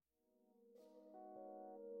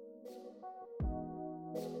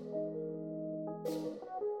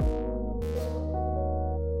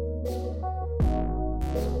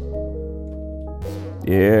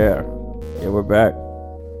Yeah, we're back.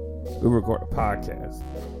 We record a podcast.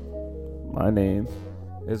 My name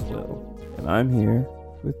is Will, and I'm here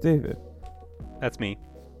with David. That's me.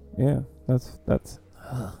 Yeah, that's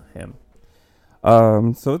him.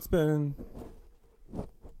 So it's been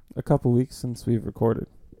a couple weeks since we've recorded.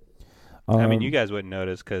 I mean, you guys wouldn't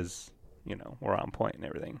notice because, we're on point and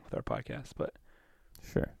everything with our podcast, but...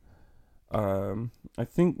 Sure. I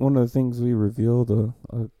think one of the things we revealed a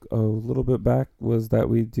little bit back was that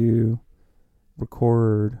we do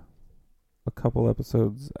record a couple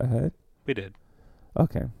episodes ahead. We did.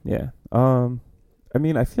 Okay, yeah. I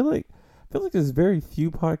mean, I feel like there's very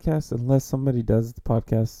few podcasts unless somebody does the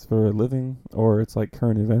podcasts for a living or it's like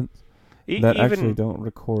current events that actually don't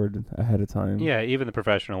record ahead of time. Yeah, even the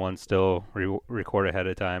professional ones still record ahead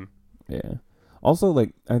of time. Yeah. Also,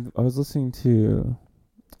 like I was listening to,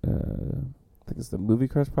 I think it's the Movie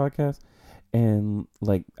Crush podcast, and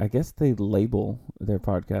like I guess they label their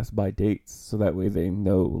podcast by dates so that way they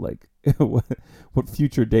know like what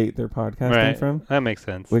future date they're podcasting from. That makes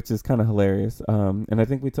sense. Which is kind of hilarious. And I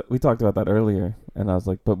think we talked about that earlier, and I was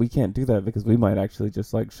like, but we can't do that because we might actually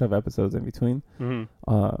just like shove episodes in between. Mm-hmm.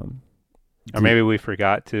 Or maybe we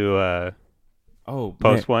forgot to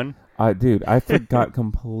post one. I forgot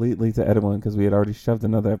completely to edit one because we had already shoved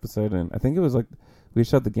another episode in. I think it was like we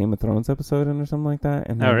shoved the Game of Thrones episode in or something like that.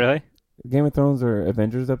 And oh, really? Game of Thrones or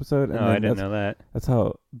Avengers episode. And I didn't know that. That's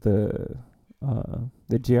how the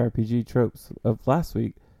JRPG tropes of last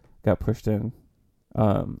week got pushed in,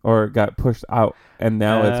 or got pushed out, and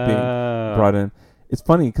now it's being brought in. It's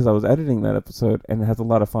funny because I was editing that episode, and it has a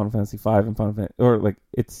lot of Final Fantasy V and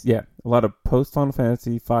a lot of post Final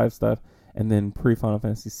Fantasy V stuff, and then pre Final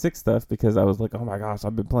Fantasy VI stuff because I was like, oh my gosh,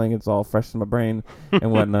 I've been playing, it's all fresh in my brain and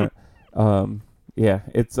whatnot. Yeah,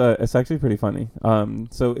 it's actually pretty funny.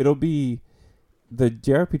 So it'll be the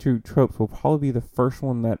JRPG tropes will probably be the first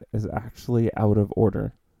one that is actually out of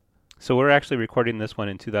order. So we're actually recording this one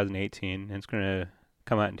in 2018, and it's going to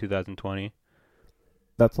come out in 2020.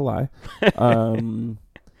 That's a lie. Final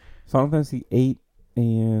Fantasy VIII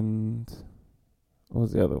and what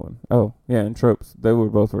was the other one? Oh, yeah, and Tropes. They were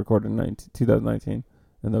both recorded in 2019,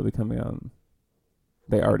 and they'll be coming out.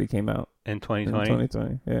 They already came out in 2020. In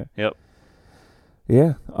 2020, yeah. Yep.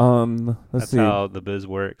 Yeah. That's how the biz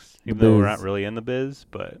works. Even though we're not really in the biz,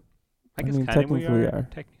 but I guess kind of we are.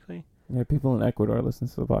 Technically. Yeah, people in Ecuador listen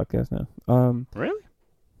to the podcast now. Really?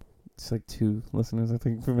 It's like 2 listeners, I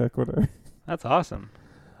think, from Ecuador. That's awesome.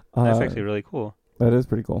 That's actually really cool. That is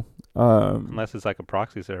pretty cool. Unless it's like a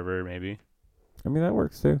proxy server, maybe. I mean, that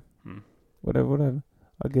works too. Whatever.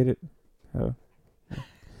 I'll get it.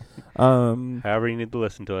 However you need to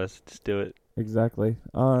listen to us, just do it. Exactly.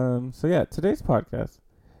 So yeah, today's podcast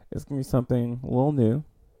is going to be something a little new,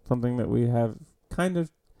 something that we have kind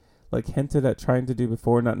of like hinted at trying to do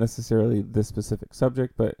before, not necessarily this specific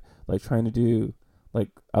subject, but like trying to do like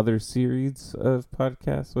other series of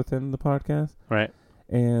podcasts within the podcast. Right.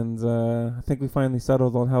 And I think we finally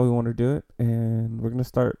settled on how we want to do it, and we're going to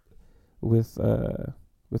start with a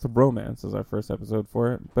romance as our first episode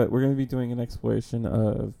for it, but we're going to be doing an exploration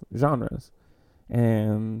of genres.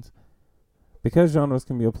 And because genres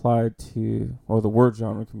can be applied to, or the word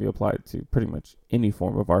genre can be applied to pretty much any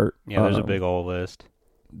form of art. Yeah, there's a big old list.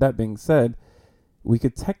 That being said, we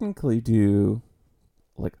could technically do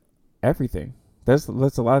like everything. There's a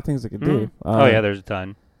lot of things we could do. There's a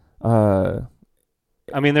ton.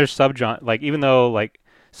 I mean, there's subgenre, like, even though, like,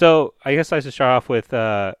 so I guess I should start off with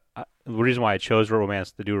the reason why I chose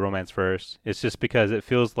romance to do romance first. It's just because it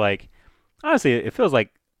feels like, honestly, it feels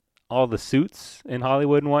like all the suits in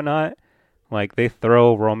Hollywood and whatnot, like, they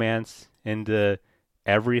throw romance into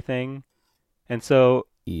everything. And so,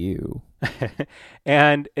 ew.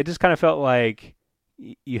 And it just kind of felt like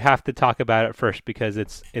you have to talk about it first because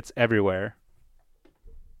it's everywhere.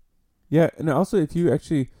 Yeah, and also if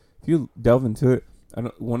you delve into it,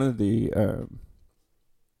 one of the,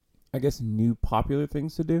 I guess, new popular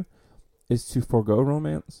things to do is to forego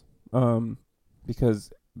romance,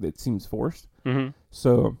 because it seems forced. Mm-hmm.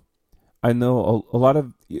 So I know a lot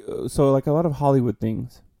of Hollywood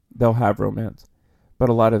things, they'll have romance, but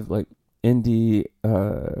a lot of like indie,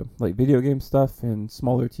 like video game stuff and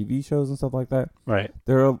smaller TV shows and stuff like that. Right.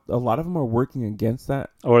 A lot of them are working against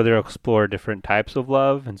that. Or they'll explore different types of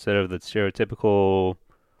love instead of the stereotypical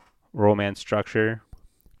romance structure.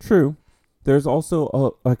 True. There's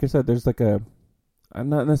also, like I said, there's like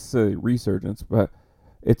not necessarily resurgence, but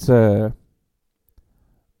it's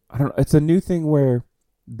it's a new thing where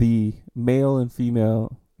the male and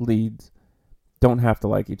female leads don't have to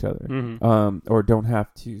like each other, or don't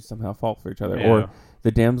have to somehow fall for each other, or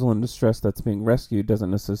the damsel in distress that's being rescued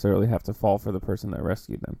doesn't necessarily have to fall for the person that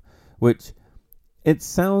rescued them, which it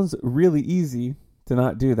sounds really easy to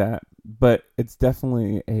not do that, but it's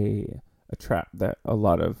definitely a trap that a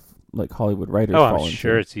lot of like Hollywood writers fall into. I'm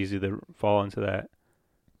sure it's easy to fall into that.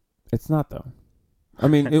 It's not though. I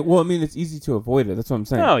mean, it's easy to avoid it. That's what I'm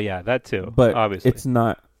saying. Oh yeah, that too. But obviously, it's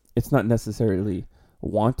not necessarily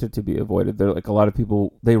wanted to be avoided. There, like a lot of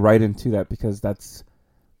people, they write into that because that's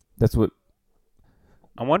what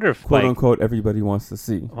I wonder if quote unquote everybody wants to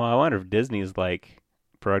see. Well, I wonder if Disney's like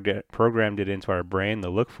programmed it into our brain to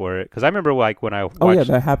look for it. Because I remember like when I watched,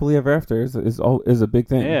 that happily ever after is a big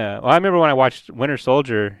thing. Yeah, well, I remember when I watched Winter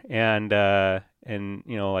Soldier and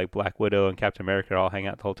you know like Black Widow and Captain America all hang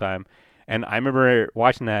out the whole time, and I remember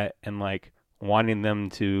watching that and like wanting them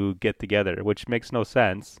to get together, which makes no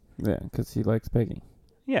sense. Yeah, because he likes Peggy.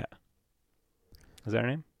 Yeah, is that her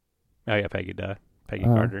name? Oh yeah, Peggy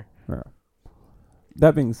Carter. Yeah.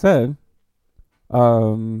 That being said,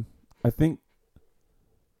 I think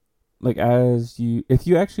like if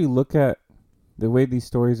you actually look at the way these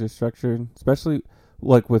stories are structured, especially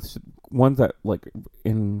like with ones that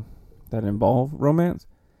that involve romance,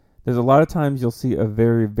 there's a lot of times you'll see a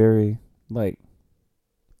very, very like,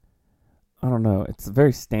 I don't know, it's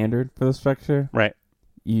very standard for the structure. Right.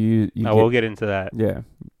 We'll get into that. Yeah.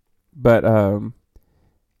 But I don't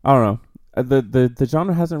know. The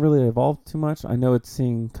genre hasn't really evolved too much. I know it's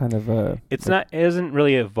seeing kind of it hasn't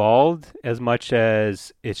really evolved as much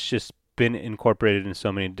as it's just been incorporated in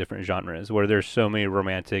so many different genres where there's so many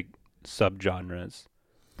romantic subgenres.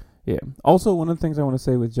 Yeah. Also, one of the things I want to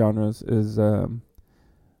say with genres is the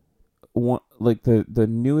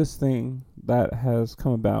newest thing that has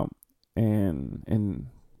come about and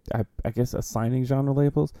I guess assigning genre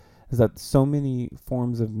labels is that so many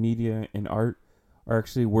forms of media and art are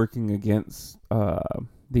actually working against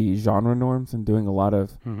the genre norms and doing a lot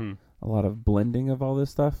of blending of all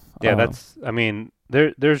this stuff. Yeah,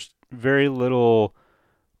 there's very little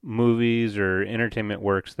movies or entertainment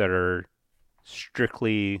works that are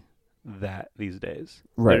strictly that these days.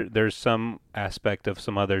 Right. There's some aspect of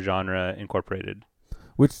some other genre incorporated.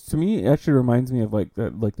 Which to me actually reminds me of like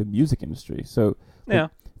the music industry. So yeah.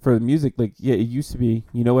 For the music, it used to be,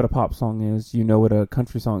 you know what a pop song is, you know what a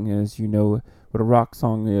country song is, you know what a rock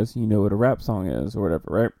song is, you know what a rap song is, or whatever,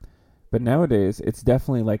 right? But nowadays, it's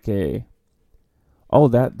definitely like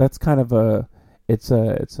that's kind of it's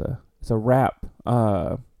a rap,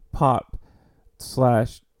 pop /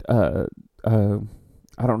 I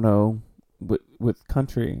don't know, with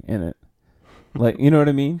country in it. Like, you know what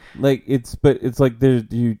I mean? Like it's like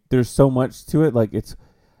there's so much to it. Like it's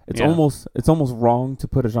almost wrong to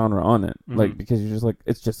put a genre on it. Mm-hmm. Like, because you're just like,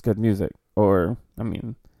 it's just good music, or I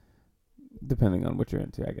mean, depending on what you're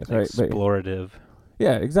into, I guess, right? Explorative.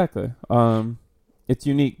 Yeah, exactly. It's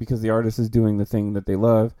unique because the artist is doing the thing that they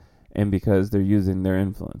love, and because they're using their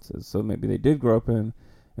influences. So maybe they did grow up in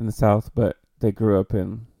the South, but they grew up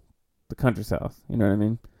in the country South. You know what I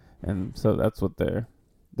mean? And so that's what their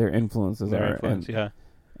influences are.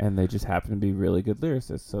 And they just happen to be really good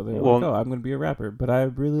lyricists. So they're like, I'm going to be a rapper, but I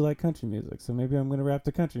really like country music, so maybe I'm going to rap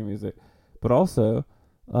to country music. But also,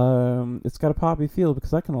 it's got a poppy feel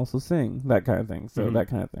because I can also sing, that kind of thing. So that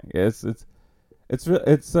kind of thing. It's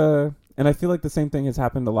and I feel like the same thing has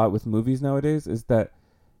happened a lot with movies nowadays. Is that,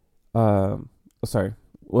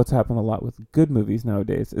 what's happened a lot with good movies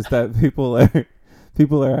nowadays is that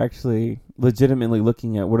people are actually legitimately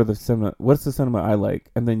looking at what's the cinema I like,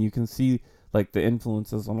 and then you can see like the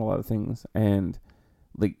influences on a lot of things, and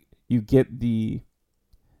like you get the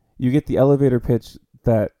elevator pitch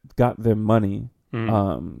that got them money,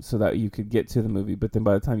 so that you could get to the movie. But then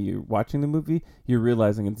by the time you're watching the movie, you're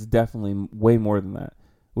realizing it's definitely way more than that,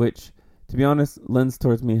 which, to be honest, lends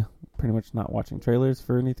towards me pretty much not watching trailers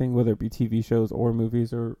for anything, whether it be TV shows or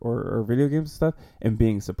movies or video games and stuff, and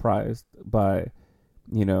being surprised by,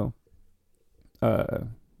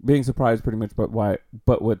 being surprised pretty much but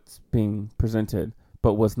what's being presented,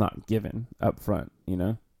 but was not given up front,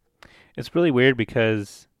 It's really weird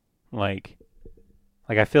because, like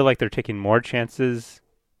I feel like they're taking more chances,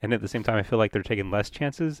 and at the same time I feel like they're taking less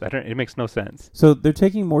chances. It makes no sense. So they're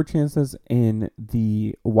taking more chances in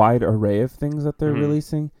the wide array of things that they're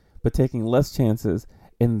releasing, but taking less chances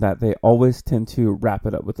in that they always tend to wrap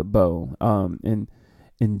it up with a bow,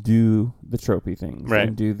 and do the tropey things, right,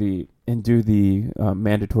 and do the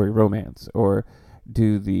mandatory romance, or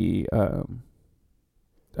do the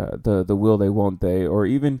will they won't they, or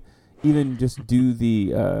even just do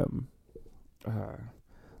the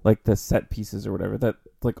like the set pieces or whatever. That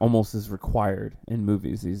like almost is required in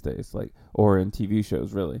movies these days, like, or in TV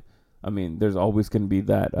shows. Really, I mean, there's always going to be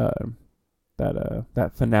that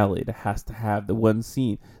finale that has to have the one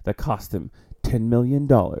scene that cost him $10 million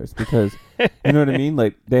because you know what I mean.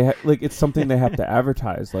 Like like it's something they have to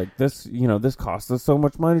advertise. Like this, this cost us so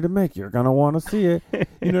much money to make. You're gonna want to see it.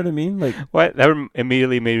 You know what I mean? Like what that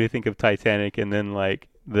immediately made me think of Titanic, and then like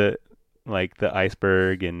the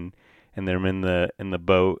iceberg and they're in the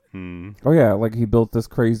boat and oh yeah, like he built this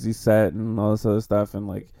crazy set and all this other stuff and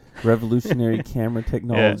like revolutionary camera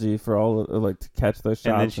technology for all like to catch those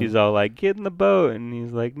shots. And then she's all like, "Get in the boat," and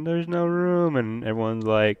he's like, "There's no room," and everyone's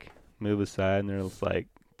like, "Move aside," and there's like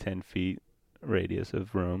 10 feet radius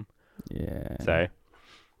of room. Yeah. Sorry.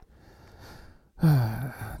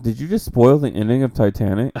 Did you just spoil the ending of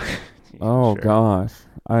Titanic? Oh sure. Gosh,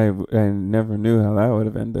 I never knew how that would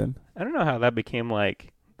have ended. I don't know how that became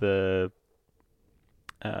like the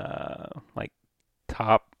like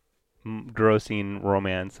top grossing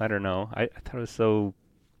romance. I don't know. I thought it was so.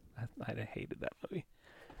 I hated that movie.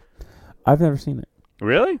 I've never seen it.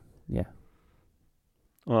 Really? Yeah.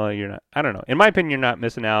 Well, you're not. I don't know. In my opinion, you're not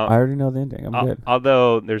missing out. I already know the ending. I'm good.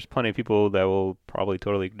 Although there's plenty of people that will probably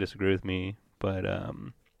totally disagree with me, but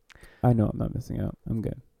I know I'm not missing out. I'm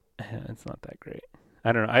good. It's not that great.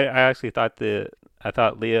 I don't know. I actually thought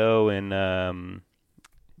Leo and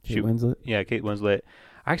Kate Winslet. Yeah, Kate Winslet.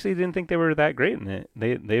 I actually didn't think they were that great in it.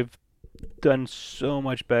 They've done so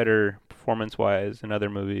much better performance-wise in other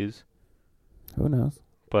movies. Who knows?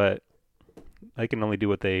 But I can only do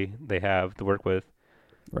what they have to work with.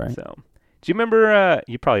 Right. So, do you remember?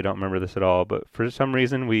 You probably don't remember this at all, but for some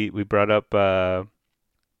reason we brought up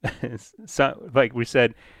like we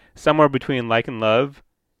said somewhere between like and love.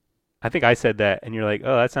 I think I said that, and you're like,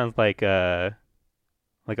 "Oh, that sounds like a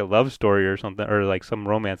love story or something, or like some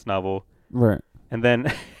romance novel." Right. And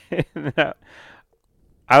then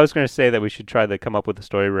I was going to say that we should try to come up with a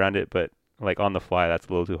story around it, but like on the fly, that's a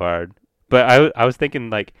little too hard. But I was thinking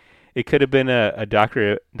like it could have been a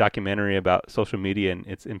documentary about social media and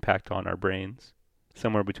its impact on our brains,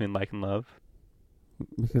 somewhere between like and love.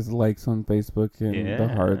 Because likes on Facebook and the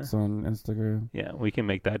hearts on Instagram. Yeah, we can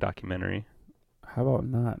make that documentary. How about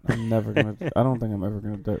not? I'm never gonna. I don't think I'm ever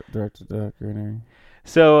gonna direct a documentary.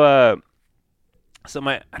 So, I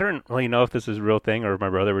don't really know if this is a real thing or if my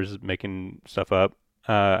brother was just making stuff up.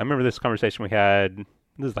 I remember this conversation we had.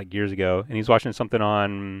 This is like years ago, and he's watching something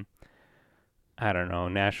on, I don't know,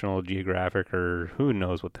 National Geographic or who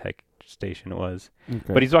knows what the heck station it was.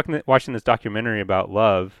 Okay. But he's watching this documentary about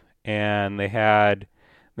love, and they had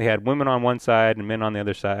women on one side and men on the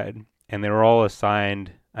other side, and they were all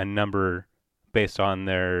assigned a number based on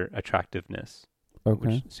their attractiveness,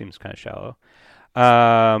 which seems kind of shallow.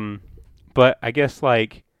 But I guess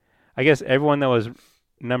everyone that was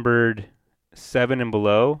numbered 7 and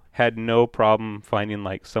below had no problem finding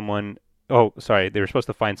like someone. Oh, sorry, they were supposed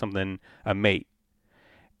to find a mate,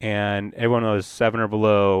 and everyone that was 7 or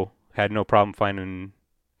below had no problem finding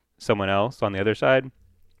someone else on the other side.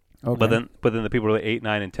 Okay. But then the people who were 8,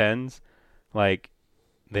 9, and 10s, like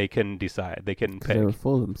they couldn't decide. They couldn't pick. They were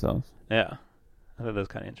full of themselves. Yeah, I thought that was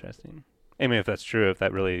kind of interesting. I mean, if that's true, if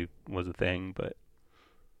that really was a thing, but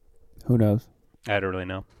who knows? I don't really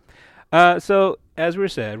know. So, as we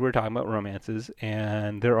said, we're talking about romances,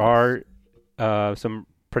 and there are some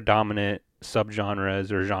predominant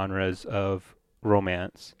subgenres or genres of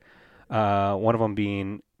romance. One of them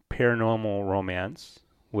being paranormal romance,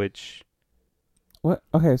 which... What?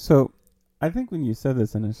 Okay, so I think when you said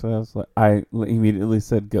this initially, I immediately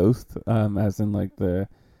said ghost, as in like the...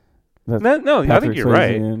 No, I think you're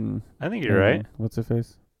right. I think you're right. What's her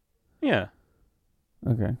face? Yeah.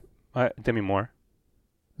 Okay. Demi Moore.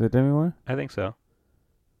 Is it Demi Moore? I think so.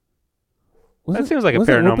 Seems like a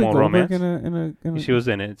paranormal romance. She was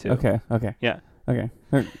in it too. Okay. Yeah. Okay.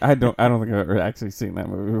 I don't think I've ever actually seen that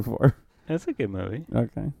movie before. It's a good movie.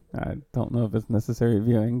 Okay. I don't know if it's necessary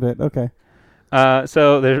viewing, but okay.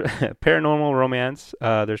 So there's paranormal romance.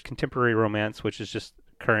 There's contemporary romance, which is just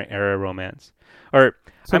current era romance.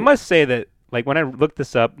 I must say that, like, when I looked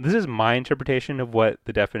this up, this is my interpretation of what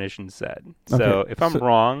the definition said. So if I'm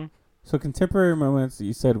wrong... So contemporary romance that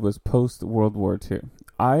you said was post-World War II.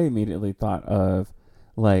 I immediately thought of,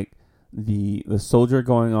 like, the soldier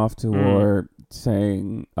going off to war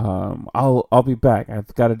saying, I'll be back.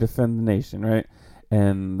 I've got to defend the nation, right?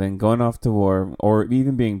 And then going off to war, or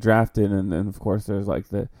even being drafted, and then, of course, there's, like,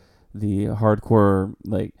 the hardcore,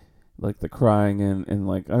 like the crying and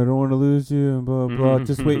like, I don't want to lose you, and blah, blah,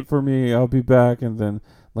 just wait for me, I'll be back, and then,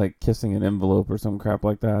 like, kissing an envelope or some crap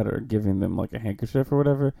like that, or giving them, like, a handkerchief or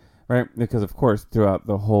whatever, right? Because of course, throughout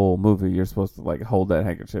the whole movie, you're supposed to like hold that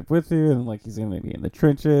handkerchief with you, and like he's gonna be in the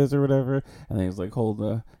trenches or whatever, and then he's like hold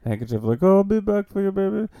the handkerchief, like oh, I'll be back for you,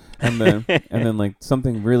 baby, and then like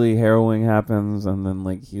something really harrowing happens, and then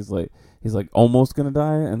like he's like almost gonna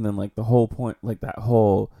die, and then like the whole point, like that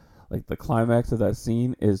whole like the climax of that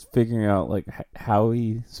scene is figuring out like how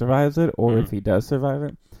he survives it, or if he does survive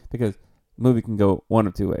it, because the movie can go one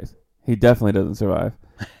of two ways. He definitely doesn't survive,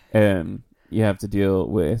 and you have to deal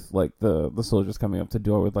with like the soldiers coming up to the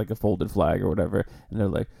door with like a folded flag or whatever, and they're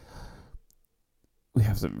like, "We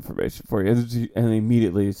have some information for you," and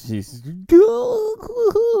immediately she's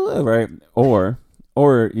right,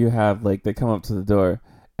 or you have like they come up to the door,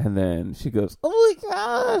 and then she goes, "Oh my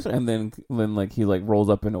gosh!" and then like he like rolls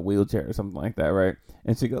up in a wheelchair or something like that, right?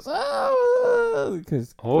 And she goes, "Oh,"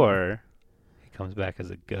 because or he comes back as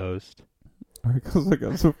a ghost. Or it goes like a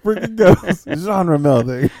freaking ghost genre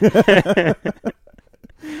melding.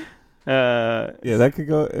 Yeah, that could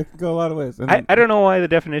go. It could go a lot of ways. And I don't know why the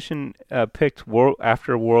definition picked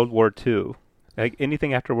after World War II. Like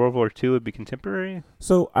anything after World War II would be contemporary.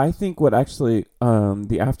 So I think what actually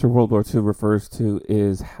the after World War II refers to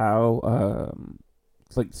is how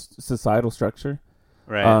it's like societal structure.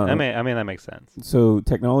 Right. I mean that makes sense. So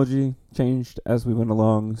technology changed as we went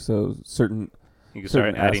along. So certain. You can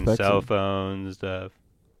start adding cell phones stuff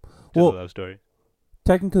to the love story.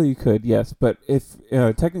 Technically, you could, yes, but if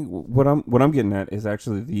technically, what I'm getting at is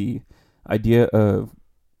actually the idea of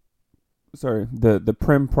the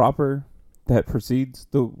prim proper that precedes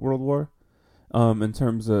the World War, in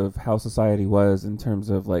terms of how society was, in terms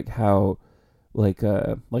of like how like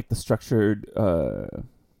the structured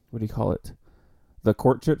what do you call it, the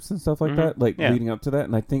courtships and stuff like that, like leading up to that,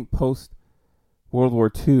 and I think post World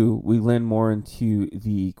War II, we lean more into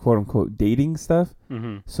the quote-unquote dating stuff.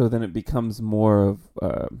 Mm-hmm. So then it becomes more of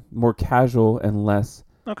more casual and less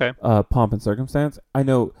pomp and circumstance. I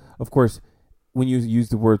know, of course, when you use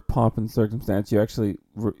the word pomp and circumstance, you're actually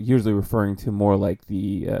usually referring to more like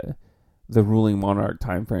the ruling monarch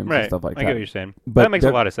time frames and stuff like that. I get what you're saying. But that makes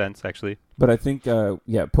a lot of sense, actually. But I think,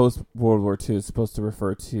 post World War II is supposed to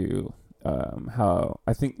refer to how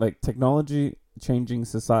I think like technology changing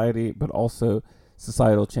society, but also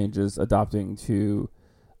societal changes adopting to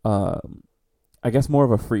I guess more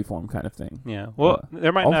of a freeform kind of thing. Yeah. Well,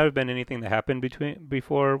 there might not have been anything that happened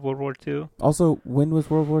before World War II. Also, when was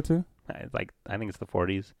World War II? I think it's the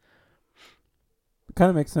 40s. It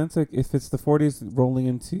kind of makes sense. Like if it's the 40s rolling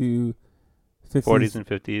into 50s, 40s and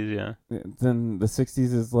 50s, yeah. Then the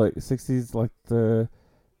 60s is like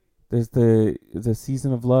there's the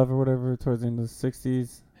season of love or whatever towards the end of the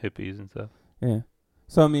 60s. Hippies and stuff. Yeah.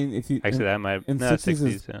 So I mean, if you actually that might in 60s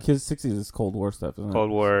 60s, yeah. 60s is Cold War stuff, isn't it? Cold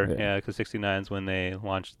War, yeah, because 69 is when they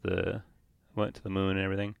went to the moon and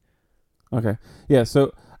everything. Okay, yeah.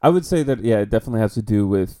 So I would say that it definitely has to do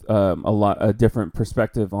with a different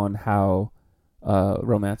perspective on how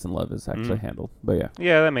romance and love is actually handled. But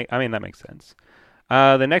yeah, that makes sense.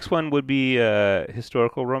 The next one would be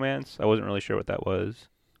historical romance. I wasn't really sure what that was.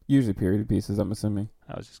 Usually period pieces, I'm assuming.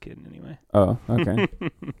 I was just kidding anyway. Oh, okay.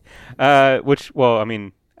 I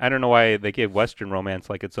don't know why they gave Western romance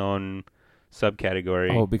like its own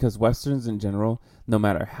subcategory. Oh, because Westerns in general, no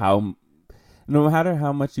matter how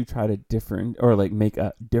much you try to different or like make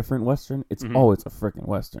a different Western, it's always a freaking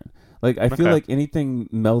Western. Like I feel like anything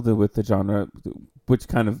melded with the genre, which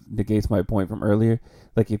kind of negates my point from earlier.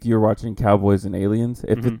 Like if you're watching Cowboys and Aliens,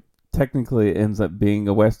 if it technically ends up being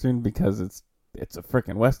a Western because it's a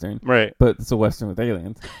freaking Western, right? But it's a Western with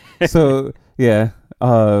aliens. So yeah,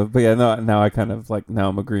 but yeah, no. Now I kind of like now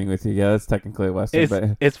I'm agreeing with you. Yeah, that's technically a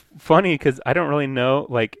Western. It's funny because I don't really know.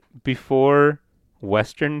 Like before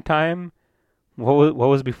Western time, what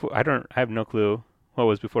was before? I have no clue. What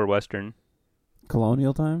was before Western?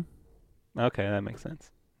 Colonial time. Okay, that makes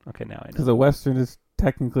sense. Okay, now I know. Because a Western is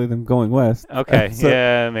technically them going west. Okay, so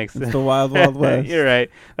yeah, it makes sense. It's the Wild Wild West. You're right.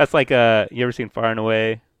 That's like you ever seen Far and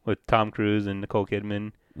Away with Tom Cruise and Nicole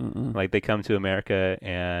Kidman? Like they come to America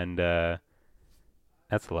and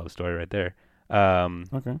that's a love story right there.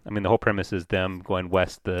 Okay. I mean, the whole premise is them going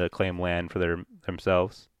west to claim land for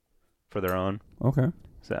themselves, for their own. Okay.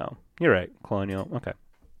 So you're right, colonial. Okay.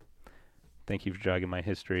 Thank you for jogging my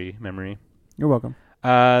history memory. You're welcome.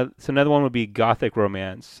 So another one would be Gothic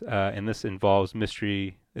romance, and this involves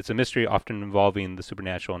mystery. It's a mystery often involving the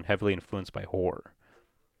supernatural and heavily influenced by horror.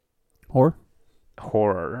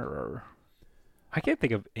 Horror. I can't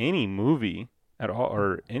think of any movie at all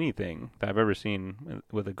or anything that I've ever seen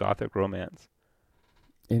with a Gothic romance.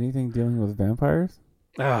 Anything dealing with vampires?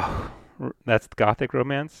 Oh, that's Gothic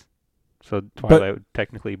romance? So Twilight would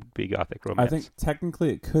technically be gothic romance. I think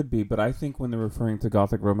technically it could be, but I think when they're referring to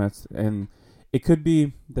gothic romance, and it could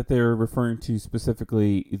be that they're referring to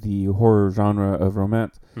specifically the horror genre of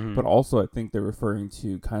romance, but also I think they're referring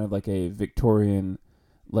to kind of like a Victorian,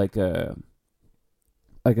 like a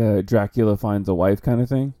Dracula finds a wife kind of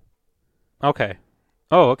thing. Okay.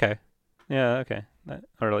 Oh, okay. Yeah, okay.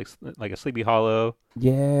 Or like a Sleepy Hollow.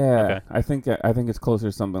 Yeah, okay. I think it's closer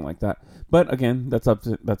to something like that. But again, that's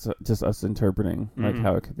just us interpreting like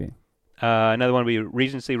how it could be. Another one would be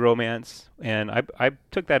Regency romance, and I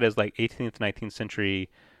took that as like 18th, 19th century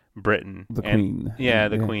Britain. The Queen. Yeah,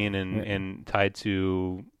 the Queen, and tied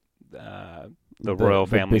to the royal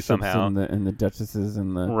family somehow. And the duchesses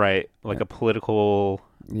and the right, like a political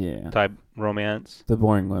type romance. The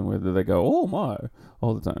boring one where they go, "Oh my,"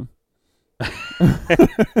 all the time.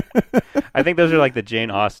 I think those are like the Jane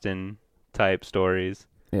Austen type stories.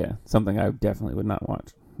 Yeah, something I definitely would not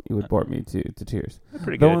watch. It would bore me to tears. They're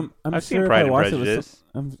pretty good. I've seen Pride and Prejudice.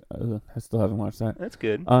 I still haven't watched that. That's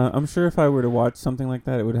good. I'm sure if I were to watch something like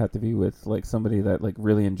that, it would have to be with like somebody that like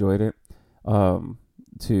really enjoyed it,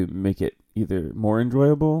 to make it either more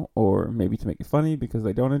enjoyable or maybe to make it funny because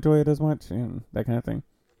they don't enjoy it as much and that kind of thing.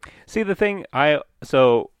 See, the thing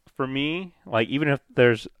so for me, like even if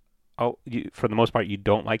there's for the most part you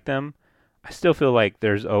don't like them, I still feel like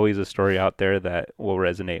there's always a story out there that will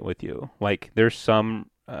resonate with you. Like there's some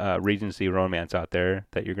Regency romance out there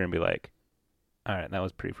that you're going to be like, all right, that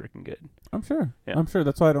was pretty freaking good. I'm sure. Yeah. I'm sure.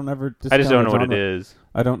 That's why I don't ever discount I just don't know what it is.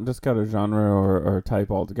 I don't discount a genre or type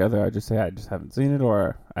altogether. I just say I just haven't seen it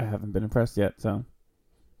or I haven't been impressed yet. So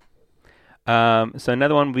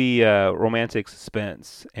another one would be romantic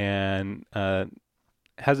suspense, and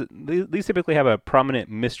these typically have a prominent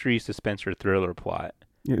mystery, suspense, or thriller plot.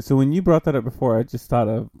 Yeah, so when you brought that up before, I just thought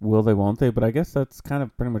of will they, won't they? But I guess that's kind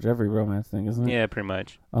of pretty much every romance thing, isn't it? Yeah, pretty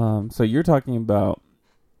much. So you're talking about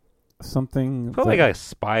something like a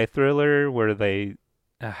spy thriller where they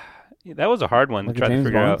that was a hard one like to try to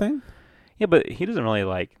figure out. Thing? Yeah, but he doesn't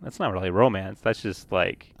really that's not really romance. That's just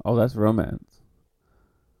like that's romance.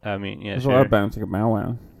 I mean, yeah, there's sure. a lot of bounce like a Bow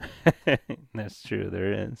Wow. That's true.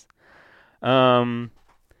 There is.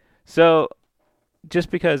 So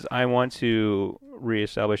just because I want to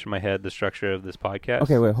reestablish in my head the structure of this podcast.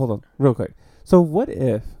 Okay, wait, hold on, real quick. So what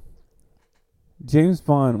if James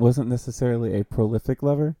Bond wasn't necessarily a prolific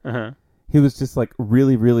lover? Uh-huh. He was just like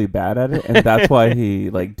really, really bad at it, and that's why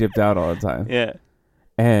he like dipped out all the time. Yeah.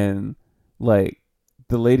 And like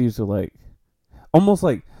the ladies are like, almost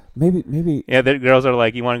like maybe. Yeah, the girls are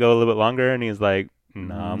like, "You want to go a little bit longer?" And he's like,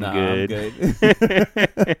 "No, I'm good."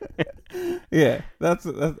 Yeah, that's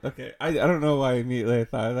okay. I don't know why immediately I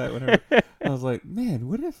thought of that whenever I was like, man,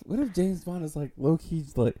 what if James Bond is like low key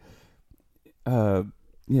like,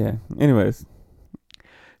 yeah. Anyways,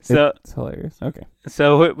 so it's hilarious. Okay,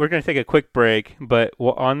 so we're gonna take a quick break, but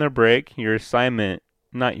on the break, your assignment,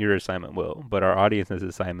 not your assignment, Will, but our audience's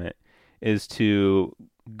assignment is to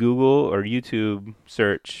Google or YouTube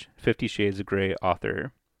search 50 Shades of Grey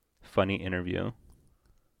author funny interview.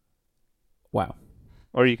 Wow.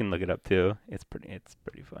 Or you can look it up too. It's pretty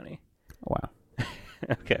funny. Wow.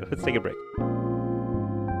 Okay, let's take a break.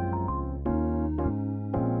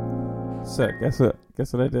 Sick. Guess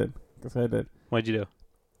what I did? What'd you do?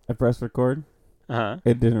 I pressed record. Uh-huh.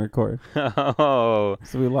 It didn't record. Oh.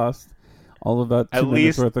 So we lost all about 2 at minutes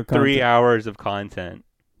least worth of content. 3 hours of content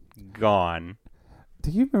gone. Do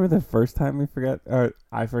you remember the first time I forgot to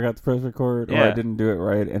press record, or I didn't do it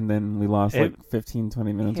right, and then we lost like 15,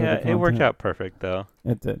 20 minutes worth of content? Yeah, it worked out perfect, though.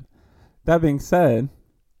 It did. That being said,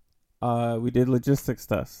 we did logistics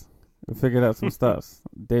stuff. We figured out some stuff.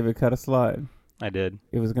 David cut a slide. I did.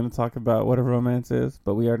 It was going to talk about what a romance is,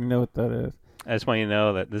 but we already know what that is. I just want you to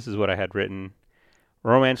know that this is what I had written.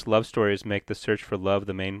 Romance love stories make the search for love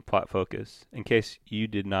the main plot focus, in case you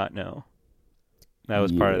did not know. That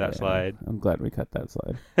was part of that slide. I'm glad we cut that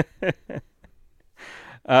slide.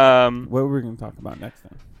 What were we going to talk about next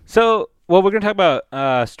then? So, we're going to talk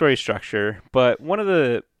about story structure, but one of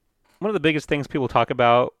the biggest things people talk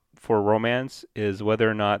about for romance is whether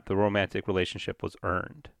or not the romantic relationship was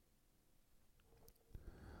earned.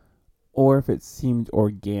 Or if it seemed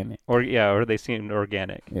organic. Or they seemed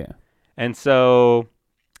organic. Yeah. And so,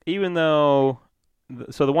 even though...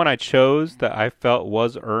 So, the one I chose that I felt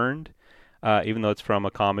was earned... even though it's from a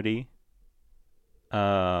comedy,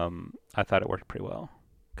 I thought it worked pretty well.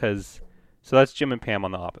 So that's Jim and Pam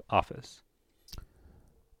on The Office.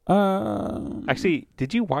 Actually,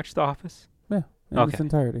 did you watch The Office? Yeah, in its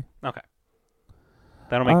entirety. Okay.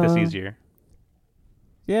 That'll make this easier.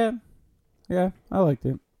 Yeah, I liked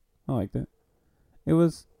it.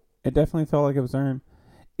 It definitely felt like it was earned.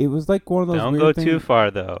 it was like one of those Don't weird go things. too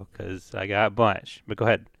far, though, because I got a bunch. But go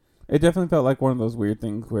ahead. It definitely felt like one of those weird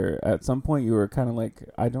things where at some point you were kind of like,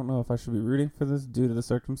 I don't know if I should be rooting for this due to the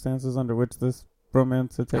circumstances under which this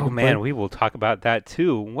romance had taken Oh, man, place. we will talk about that,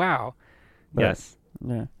 too. Wow. But, yes.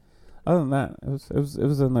 Yeah. Other than that, it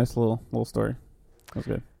was a nice little story. It was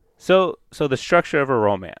good. So the structure of a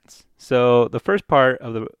romance. So the first part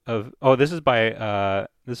this is by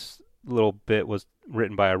this little bit was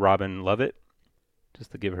written by Robin Lovett,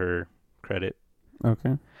 just to give her credit.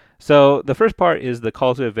 Okay. So the first part is the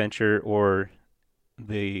call to adventure, or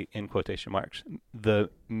the, in quotation marks, the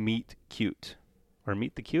meet cute or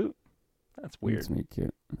meet the cute. That's weird. It's me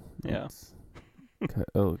cute. Yeah.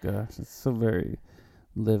 Oh gosh, it's so very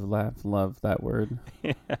live, laugh, love that word.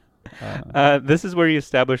 This is where you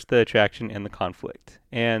establish the attraction and the conflict.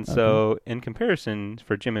 And so, in comparison,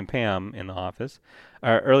 for Jim and Pam in The Office,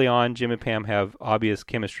 early on, Jim and Pam have obvious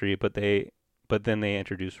chemistry, but then they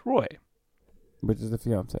introduce Roy, Which is the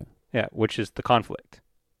fiance. yeah, which is the conflict.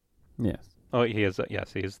 Yes. Oh, he is.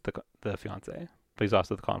 Yes, he is the fiance, but he's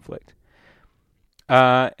also the conflict.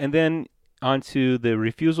 And then onto the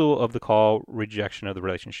refusal of the call, rejection of the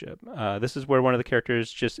relationship. This is where one of the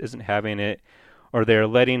characters just isn't having it, or they're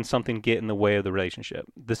letting something get in the way of the relationship.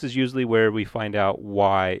 This is usually where we find out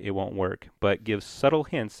why it won't work, but gives subtle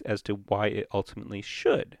hints as to why it ultimately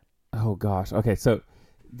should. Oh gosh. Okay, so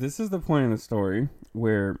this is the point in the story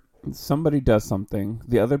where somebody does something,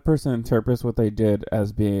 the other person interprets what they did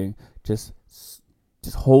as being just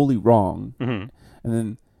wholly wrong, Mm-hmm. and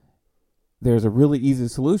then there's a really easy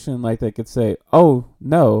solution, like they could say, "Oh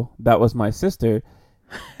no, that was my sister,"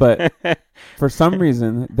 but for some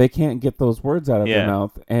reason they can't get those words out of their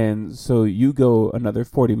mouth, and so you go another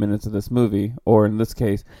 40 minutes of this movie, or in this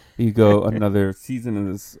case, you go another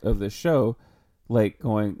season of this show, like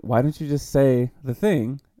going, "Why don't you just say the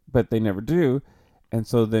thing?" But they never do. And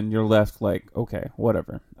so then you're left like, okay,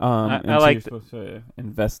 whatever. I like you're supposed to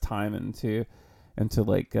invest time into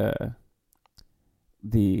like the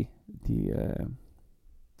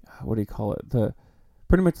what do you call it? The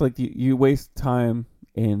pretty much like you waste time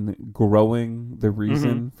in growing the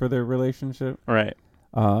reason for their relationship. Right.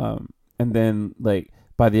 And then like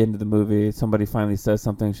by the end of the movie, somebody finally says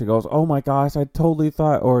something. She goes, "Oh my gosh, I totally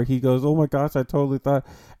thought," or he goes, "Oh my gosh, I totally thought,"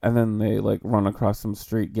 and then they like run across some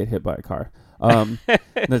street, get hit by a car. No,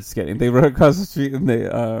 just kidding. They run across the street and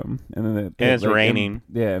then it's like, raining.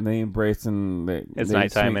 And they embrace and It's they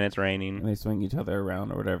nighttime swing, and it's raining. and they swing each other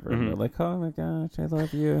around or whatever. And Mhm. they're like, "Oh my gosh, I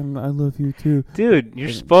love you, and I love you too." Dude, you're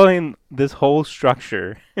spoiling this whole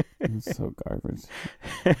structure. It's so garbage.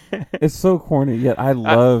 It's so corny. Yet I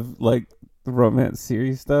love like the romance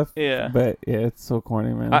series stuff. Yeah. But yeah, it's so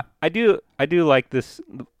corny, man. I do like this.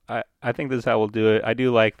 I think this is how we'll do it. I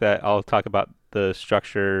do like that I'll talk about the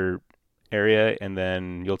structure area, and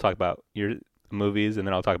then you'll talk about your movies, and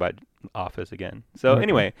then I'll talk about Office again. So Okay.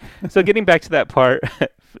 anyway, so getting back to that part,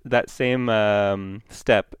 that same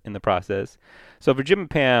step in the process. So for Jim and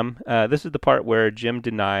Pam, this is the part where Jim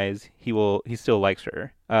denies he still likes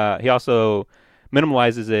her. He also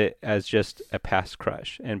minimalizes it as just a past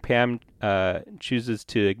crush, and Pam chooses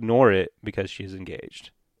to ignore it because she's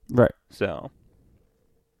engaged. Right. So,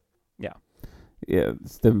 Yeah,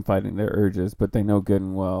 it's them fighting their urges, but they know good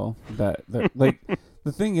and well that like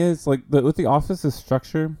the thing is like with the Office's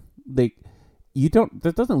structure, like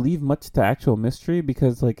that doesn't leave much to actual mystery,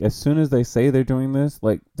 because like as soon as they say they're doing this,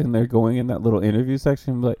 like then they're going in that little interview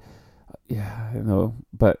section, like, yeah, I know,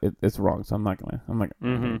 but it's wrong, so I'm not gonna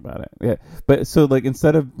think about it. Yeah, but so like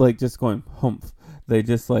instead of like just going humph, they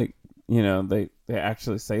just like they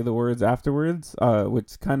actually say the words afterwards,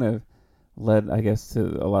 which kind of led, I guess,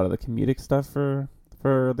 to a lot of the comedic stuff for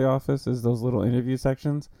The Office, is those little interview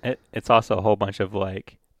sections. it's also a whole bunch of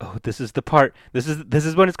like, oh, this is the part. This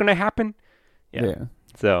is when it's going to happen. Yeah.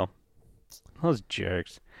 So, those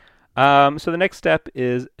jerks. So the next step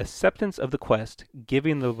is acceptance of the quest,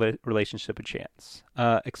 giving the relationship a chance.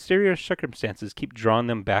 Exterior circumstances keep drawing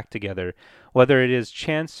them back together, whether it is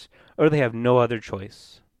chance or they have no other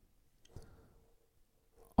choice.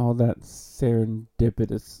 All that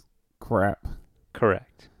serendipitous crap.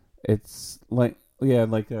 Correct. It's like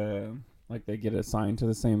like they get assigned to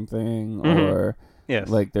the same thing, Mhm. or Yes.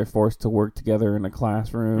 like they're forced to work together in a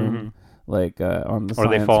classroom, Mhm. like on the Or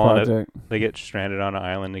they science fall on project. They get stranded on an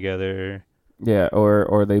island together. Yeah,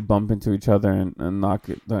 or they bump into each other and knock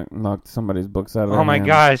somebody's books out of their Oh my hands.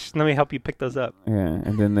 gosh! Let me help you pick those up. Yeah,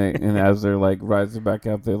 and then and as they're like rising back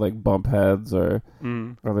up, they like bump heads, or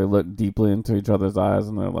they look deeply into each other's eyes,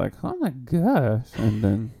 and they're like, "Oh my gosh!" And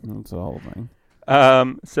then it's the whole thing.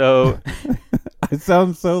 So I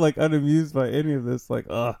sound so like unamused by any of this. Like,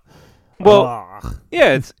 ugh. Well, ugh.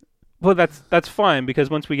 yeah, that's fine because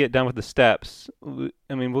once we get done with the steps,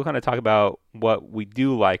 we'll kind of talk about what we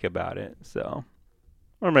do like about it. So,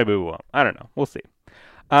 or maybe we won't. I don't know. We'll see.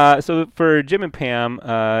 So for Jim and Pam,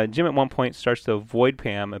 Jim at one point starts to avoid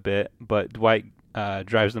Pam a bit, but Dwight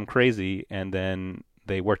drives them crazy, and then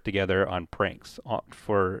they work together on pranks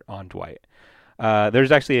on Dwight.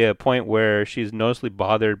 There's actually a point where she's noticeably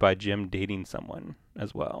bothered by Jim dating someone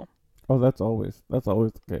as well. Oh, that's always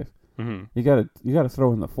the case. Mm-hmm. You gotta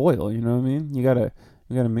throw in the foil. You know what I mean? You gotta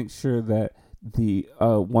make sure that the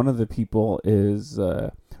one of the people is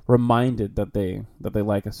reminded that they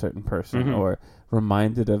like a certain person, Mm-hmm. or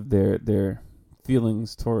reminded of their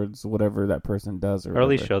feelings towards whatever that person does, or at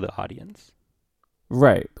least show the audience.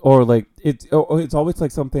 Right. Or like it's always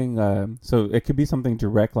like something. So it could be something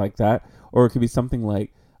direct like that, or it could be something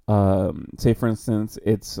like, say for instance,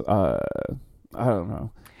 it's I don't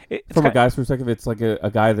know. From a guy's perspective, it's like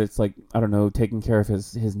a guy that's like, I don't know, taking care of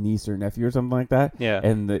his niece or nephew or something like that. Yeah.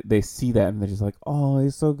 And they see that and they're just like, oh,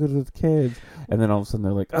 he's so good with kids. And then all of a sudden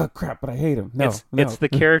they're like, oh crap, but I hate him. No, it's the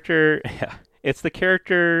character. Yeah, it's the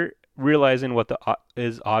character realizing what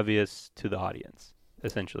is obvious to the audience,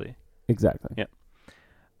 essentially. Exactly. Yeah.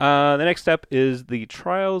 The next step is the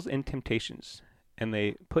trials and temptations, and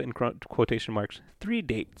they put in quotation marks 3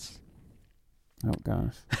 dates. Oh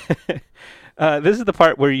gosh. This is the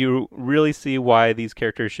part where you really see why these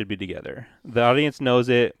characters should be together. The audience knows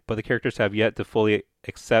it, but the characters have yet to fully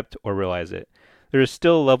accept or realize it. There is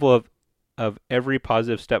still a level of every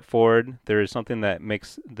positive step forward. There is something that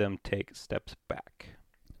makes them take steps back.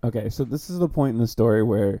 Okay, so this is the point in the story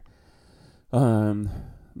where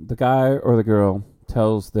the guy or the girl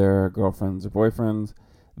tells their girlfriends or boyfriends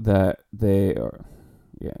that they are,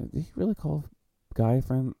 yeah, did he really call guy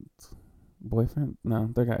friends boyfriend? No,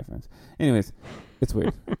 they're guy friends. Anyways, it's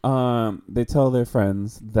weird. They tell their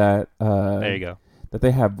friends that There you go. that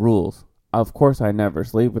they have rules. Of course, I never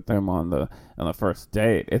sleep with them on the first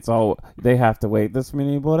date. It's all they have to wait this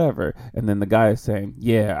many, whatever. And then the guy is saying,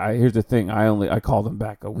 "Yeah, here's the thing. I call them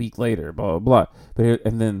back a week later, blah blah blah."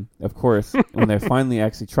 And then of course, when they finally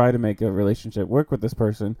actually try to make a relationship work with this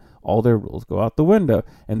person, all their rules go out the window.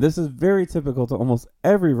 And this is very typical to almost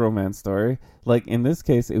every romance story. Like in this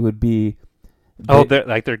case, it would be, they're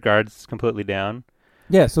like their guards completely down.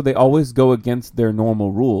 Yeah, so they always go against their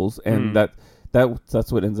normal rules, and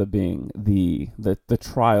that's what ends up being the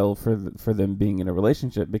trial for them being in a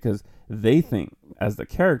relationship, because they think, as the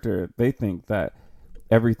character, they think that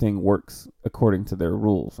everything works according to their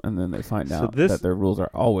rules, and then they find out that their rules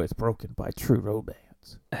are always broken by true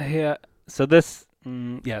romance. Yeah. So this,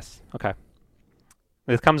 yes, okay.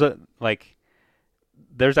 This comes up like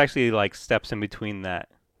there's actually like steps in between that,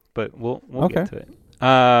 but we'll get to it.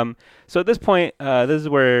 So at this point, this is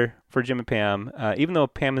where, for Jim and Pam, even though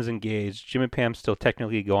Pam is engaged, Jim and Pam still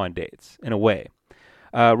technically go on dates, in a way.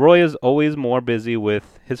 Roy is always more busy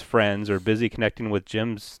with his friends or busy connecting with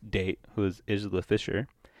Jim's date, who is Isla Fisher,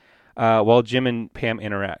 while Jim and Pam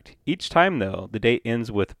interact. Each time, though, the date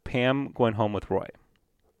ends with Pam going home with Roy.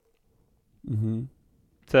 Mm-hmm.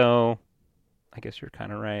 So, I guess you're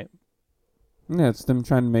kind of right. Yeah, it's them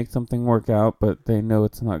trying to make something work out, but they know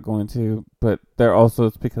it's not going to. But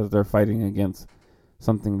it's because they're fighting against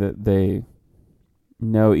something that they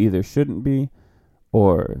know either shouldn't be,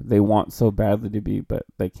 or they want so badly to be, but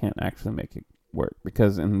they can't actually make it work.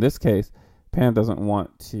 Because in this case, Pam didn't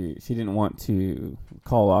want to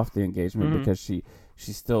call off the engagement because she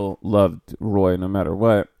still loved Roy no matter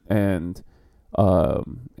what, and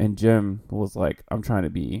Jim was like, I'm trying to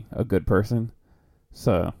be a good person,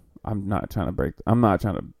 so I'm not trying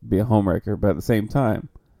to be a homewrecker, but at the same time,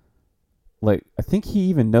 like, I think he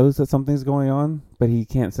even knows that something's going on, but he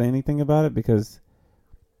can't say anything about it because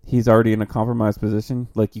he's already in a compromised position.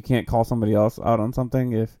 Like, you can't call somebody else out on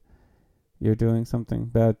something if you're doing something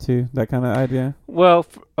bad too. That kind of idea. Well,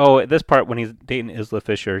 at this part when he's dating Isla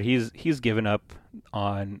Fisher, he's given up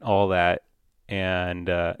on all that, and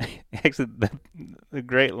actually the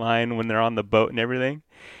great line when they're on the boat and everything,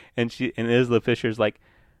 and Isla Fisher's like,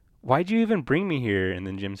 "Why'd you even bring me here?" And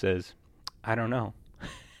then Jim says, "I don't know."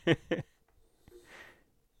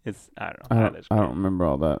 I don't remember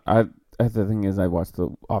all that. The thing is, I watched The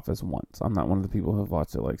Office once. I'm not one of the people who've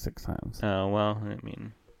watched it like 6 times. Oh, well, I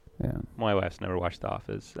mean, yeah. My wife's never watched The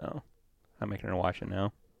Office, so I'm making her watch it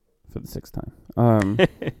now. For the 6th time.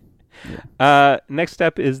 Yeah. Next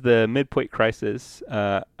step is the midpoint crisis.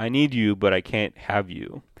 I need you, but I can't have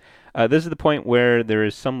you. This is the point where there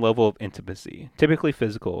is some level of intimacy, typically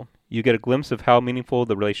physical. You get a glimpse of how meaningful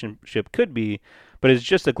the relationship could be, but it's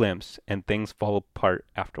just a glimpse, and things fall apart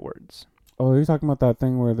afterwards. Oh, you're talking about that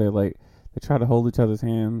thing where they try to hold each other's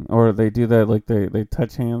hand, or they do that, like they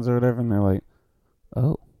touch hands or whatever, and they're like,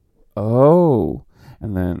 oh,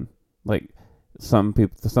 and then like some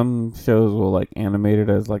shows will like animate it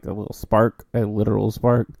as like a little spark, a literal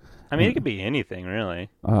spark. I mean, it could be anything, really.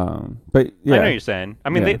 But yeah, I know what you're saying. I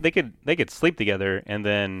mean, yeah. they could sleep together and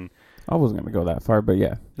then. I wasn't gonna go that far, but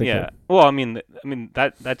yeah. Yeah. Could. Well, I mean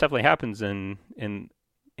that definitely happens in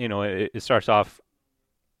it starts off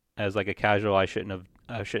as like a casual. I shouldn't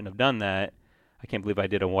have done that. I can't believe I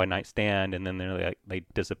did a one night stand, and then they're like they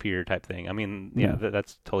disappear type thing. I mean, yeah,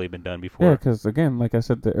 that's totally been done before. Yeah, because again, like I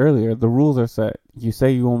said earlier, the rules are set. You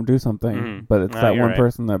say you won't do something, but it's that one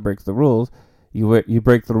person that breaks the rules. You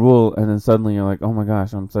break the rule, and then suddenly you're like, oh my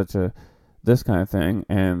gosh, I'm such a this kind of thing,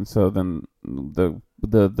 and so then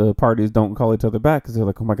the parties don't call each other back because they're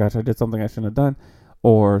like, oh my gosh, I did something I shouldn't have done,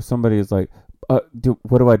 or somebody is like,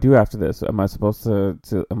 what do I do after this? Am I supposed to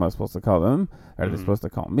call them? Are they supposed to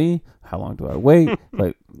call me? How long do I wait?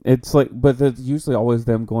 Like it's like, but there's usually always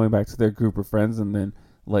them going back to their group of friends, and then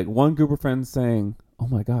like one group of friends saying, oh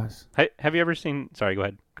my gosh. Have you ever seen? Sorry, go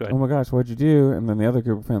ahead. Oh my gosh, what'd you do? And then the other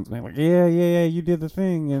group of friends being like, yeah, you did the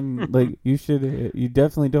thing, and like you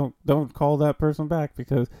definitely don't call that person back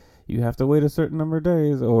because you have to wait a certain number of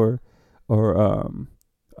days, or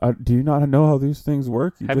do you not know how these things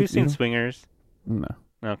work? Have you seen Swingers? No.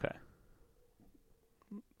 Okay.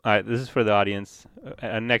 All right, this is for the audience.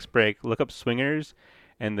 Next break, look up Swingers,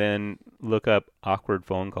 and then look up Awkward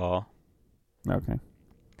Phone Call. Okay.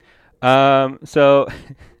 So, all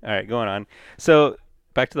right, going on. So,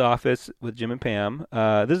 back to the office with Jim and Pam.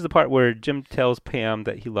 This is the part where Jim tells Pam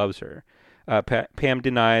that he loves her. Pam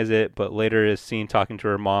denies it, but later is seen talking to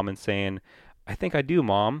her mom and saying, I think I do,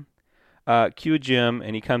 Mom. Cue Jim,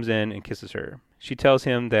 and he comes in and kisses her. She tells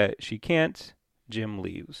him that she can't. Jim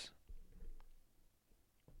leaves.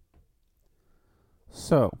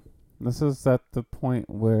 So, this is at the point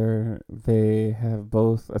where they have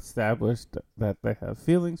both established that they have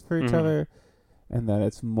feelings for each other and that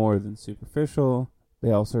it's more than superficial.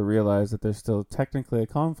 They also realize that there's still technically a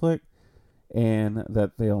conflict and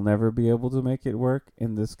that they'll never be able to make it work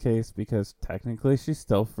in this case because technically she's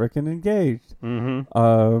still freaking engaged.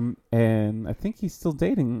 And I think he's still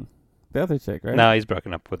dating the other chick, right? No, he's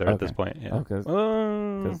broken up with her at this point. Yeah.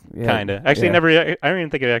 Kind of. Actually, never. I don't even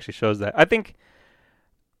think it actually shows that. I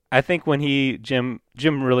think when Jim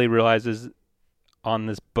really realizes on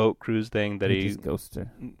this boat cruise thing that he just ghosts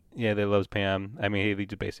her. Yeah, that loves Pam. I mean, he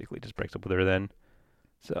basically just breaks up with her then.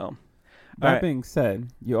 So that being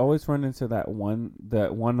said, you always run into that one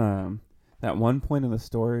point in the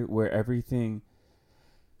story where everything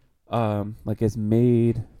like is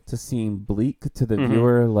made to seem bleak to the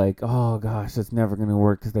viewer, like, oh gosh, it's never going to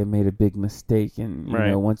work because they made a big mistake, and you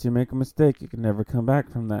know, once you make a mistake, you can never come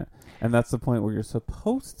back from that. And that's the point where you're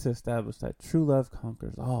supposed to establish that true love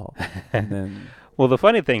conquers all. And then, well, the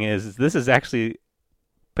funny thing is this is actually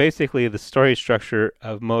basically the story structure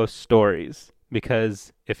of most stories,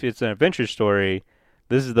 because if it's an adventure story,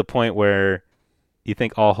 this is the point where you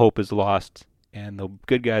think all hope is lost and the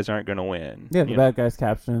good guys aren't going to win. Yeah, the bad guys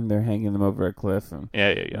capture them. They're hanging them over a cliff, and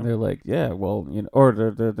and they're like, yeah, well, you know, or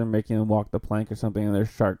they're making them walk the plank or something, and there's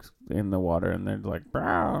sharks in the water, and they're like,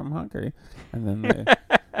 "Brow, I'm hungry," and then they,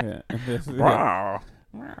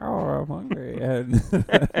 I'm hungry, and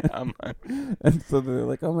and so they're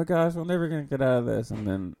like, oh my gosh, we're never gonna get out of this, and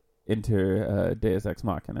then enter Deus Ex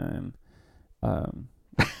Machina, and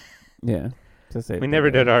to say we never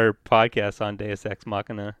did our podcast on Deus Ex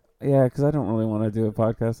Machina. Yeah, because I don't really want to do a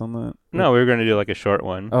podcast on that. No, we were going to do like a short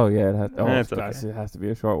one. Oh, yeah. It has to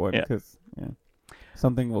be a short one because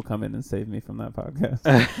something will come in and save me from that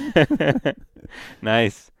podcast.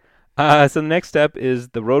 Nice. So the next step is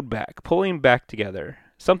the road back, pulling back together.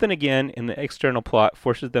 Something again in the external plot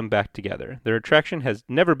forces them back together. Their attraction has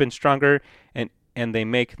never been stronger, and they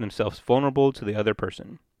make themselves vulnerable to the other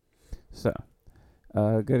person. So,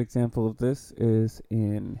 a good example of this is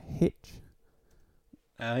in Hitch.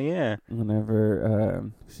 Yeah.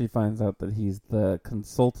 Whenever she finds out that he's the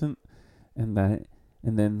consultant, and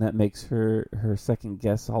then that makes her second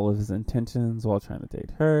guess all of his intentions while trying to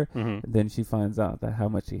date her. Then she finds out that how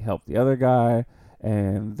much he helped the other guy,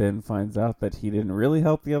 and then finds out that he didn't really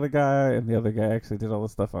help the other guy, and the other guy actually did all the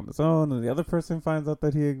stuff on his own, and the other person finds out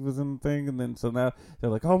that he was in the thing, and then so now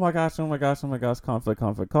they're like, oh my gosh, conflict,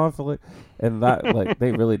 and that like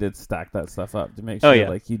they really did stack that stuff up to make sure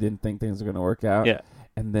like he didn't think things were going to work out. Yeah.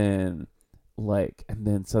 And then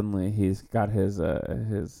suddenly he's got his what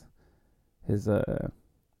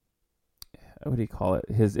do you call it?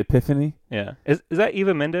 His epiphany. Yeah. Is that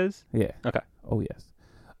Eva Mendes? Yeah. Okay. Oh yes.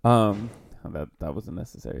 That was a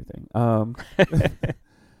necessary thing.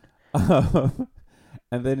 Um,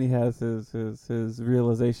 and then he has his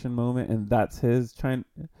realization moment, and that's his trying.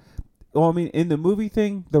 Well, I mean, in the movie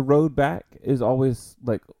thing, the road back is always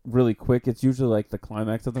like really quick. It's usually like the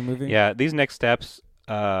climax of the movie. Yeah, these next steps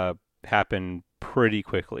happen pretty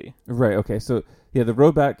quickly. Right. Okay. So yeah, the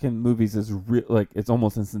road back in movies is like it's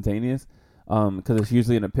almost instantaneous, because it's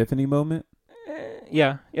usually an epiphany moment.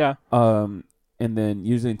 Yeah. And then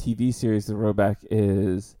usually in TV series, the road back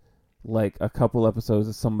is like a couple episodes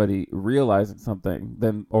of somebody realizing something,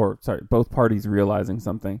 both parties realizing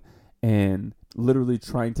something, and literally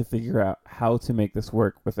trying to figure out how to make this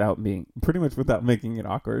work without making it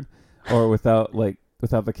awkward, or without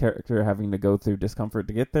the character having to go through discomfort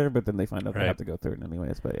to get there, but then they find out they have to go through it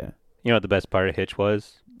anyways. But yeah. You know what the best part of Hitch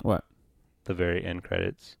was? What? The very end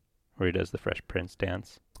credits, where he does the Fresh Prince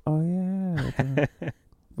dance. Oh yeah.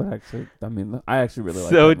 But actually, I mean, I actually really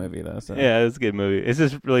like that movie though. So. Yeah, it's a good movie. It's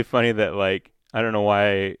just really funny that like I don't know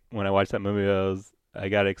why when I watched that movie I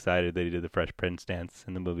got excited that he did the Fresh Prince dance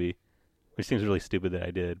in the movie, which seems really stupid that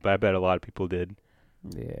I did, but I bet a lot of people did.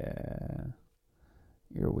 Yeah,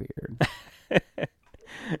 you're weird. All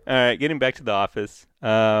right, getting back to The Office.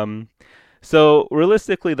 So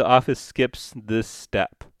realistically, The Office skips this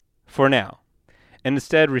step for now, and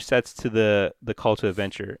instead resets to the call to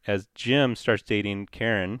adventure as Jim starts dating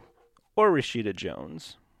Karen, or Rashida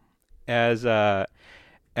Jones, as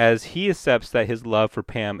he accepts that his love for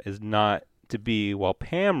Pam is not to be, while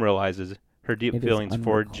Pam realizes her deep feelings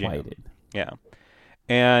for Jim. Yeah,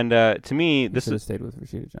 and to me, this should have stayed with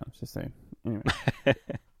Rashida Jones. Just saying. Anyway.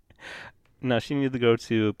 No, she needed to go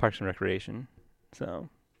to Parks and Recreation, so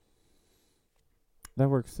that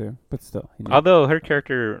works too. But still, although her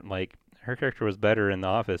character was better in The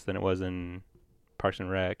Office than it was in Parks and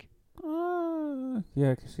Rec.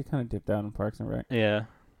 Yeah, because she kind of dipped out in Parks and Rec. Yeah.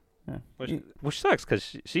 Which sucks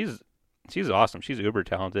because she's awesome. She's uber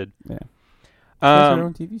talented. Yeah. She has her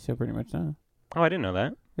own TV show pretty much now. Oh, I didn't know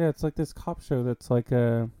that. Yeah, it's like this cop show that's like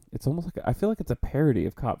it's almost like I feel like it's a parody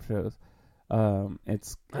of cop shows. I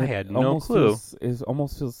had no clue. It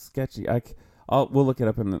almost feels sketchy. We'll look it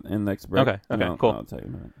up in the next break. Okay, cool. I'll tell you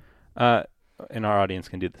in a minute. And our audience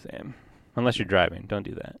can do the same, unless you're driving. Don't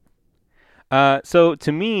do that. So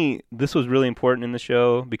to me, this was really important in the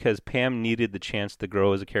show because Pam needed the chance to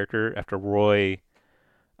grow as a character after Roy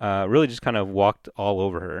really just kind of walked all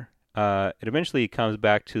over her. It eventually comes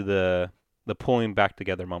back to the pulling back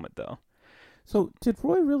together moment, though. So did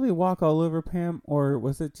Roy really walk all over Pam, or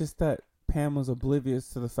was it just that Pam was oblivious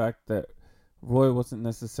to the fact that Roy wasn't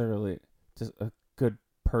necessarily just a good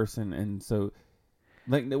person, and so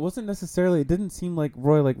like it didn't seem like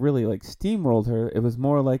Roy like really like steamrolled her. It was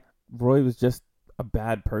more like Roy was just a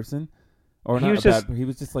bad person, or he was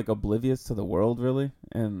just like oblivious to the world, really.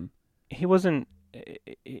 And he wasn't.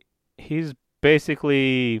 He's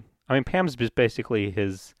basically. I mean, Pam's just basically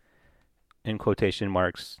his, in quotation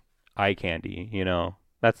marks, eye candy. You know,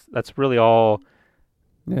 that's really all.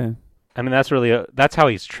 Yeah. I mean, that's how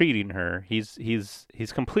he's treating her. He's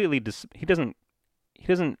completely he doesn't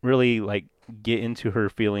really like get into her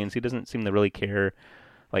feelings. He doesn't seem to really care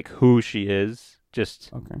like who she is.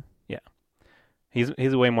 Just okay. Yeah. He's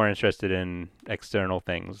way more interested in external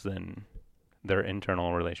things than their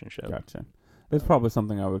internal relationship. Gotcha. It's probably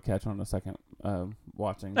something I would catch on a second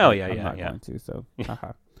watching. Oh yeah, I'm yeah, not yeah. going to, so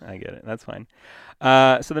I get it. That's fine.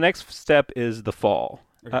 So the next step is The Fall.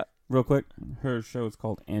 Okay. Real quick, her show is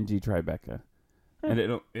called Angie Tribeca, and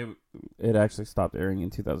it actually stopped airing in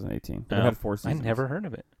 2018. But it had 4 seasons. I never heard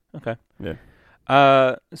of it. Okay.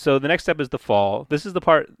 Yeah. So the next step is The Fall. This is the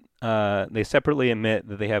part they separately admit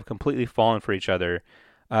that they have completely fallen for each other.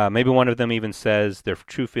 Maybe one of them even says their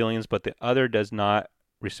true feelings, but the other does not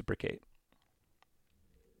reciprocate.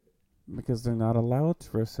 Because they're not allowed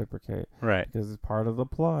to reciprocate. Right. Because it's part of the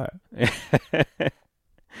plot.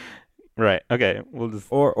 Right. Okay. We'll just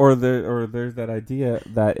or there's that idea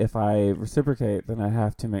that if I reciprocate, then I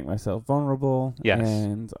have to make myself vulnerable. Yes.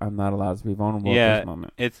 And I'm not allowed to be vulnerable at this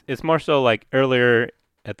moment. It's more so like earlier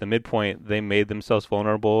at the midpoint they made themselves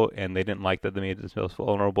vulnerable and they didn't like that they made themselves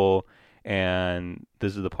vulnerable, and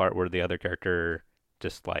this is the part where the other character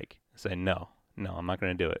just like said no, I'm not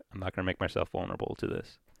going to do it. I'm not going to make myself vulnerable to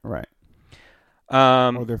this. Right.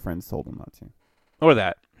 Or their friends told them not to. Or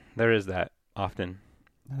that. There is that often.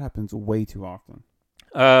 That happens way too often.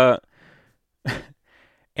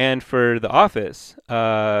 And for The Office,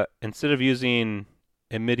 instead of using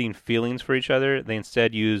admitting feelings for each other, they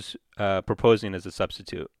instead use proposing as a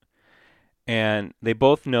substitute. And they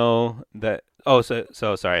both know that. Oh, so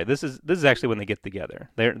sorry. This is actually when they get together.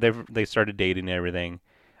 They started dating and everything,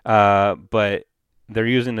 but they're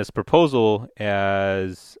using this proposal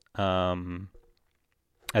as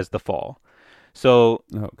as the fall. So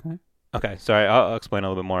Okay. okay, sorry, I'll explain a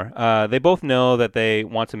little bit more. They both know that they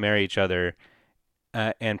want to marry each other,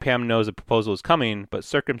 and Pam knows a proposal is coming, but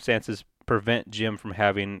circumstances prevent Jim from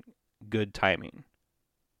having good timing.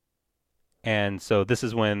 And so this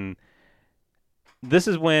is when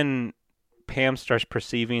Pam starts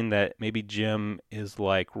perceiving that maybe Jim is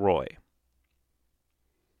like Roy.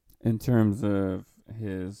 In terms of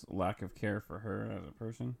his lack of care for her as a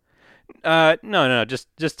person. No,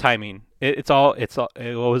 just timing. It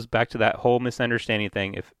goes back to that whole misunderstanding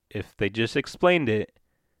thing. If they just explained it,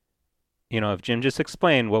 if Jim just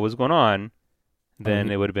explained what was going on,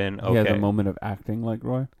 then it would have been okay. He had a moment of acting like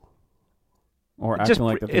Roy, or acting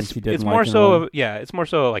like the thing she didn't it's like. More so, it's more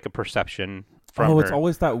so like a perception from her. It's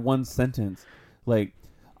always that one sentence, like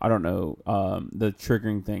I don't know, the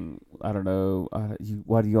triggering thing. I don't know.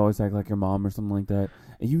 Why do you always act like your mom or something like that?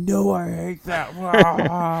 And I hate that.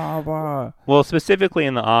 Well, specifically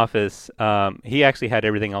in The Office, he actually had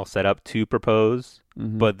everything all set up to propose,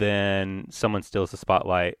 but then someone steals the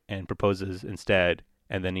spotlight and proposes instead,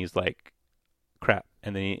 and then he's like, "Crap!"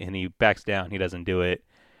 and then he backs down. He doesn't do it,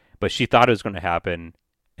 but she thought it was going to happen,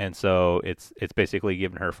 and so it's basically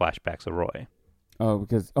giving her flashbacks of Roy.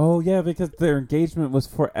 Because their engagement was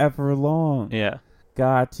forever long. Yeah.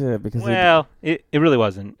 Gotcha. It really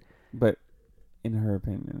wasn't. But in her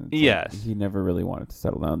opinion, yes, he never really wanted to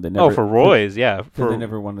settle down. For Roy's, yeah. They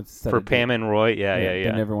never wanted to set for Pam and Roy, yeah.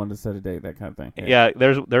 They never wanted to set a date, that kind of thing. Yeah,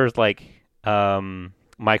 there's like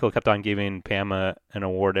Michael kept on giving Pam an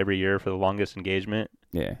award every year for the longest engagement.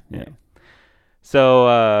 Yeah.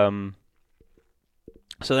 So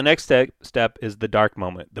so the next step is the dark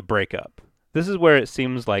moment, the breakup. This is where it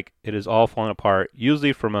seems like it is all falling apart.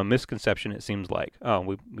 Usually from a misconception, it seems like,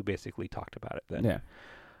 we basically talked about it then. Yeah.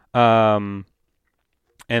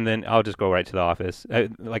 And then I'll just go right to The Office.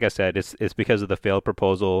 Like I said, it's because of the failed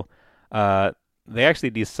proposal. They actually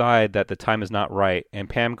decide that the time is not right, and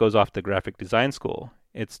Pam goes off to graphic design school.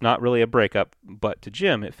 It's not really a breakup, but to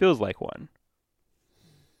Jim, it feels like one.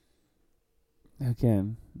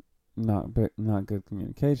 Again, not good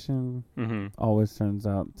communication. Always turns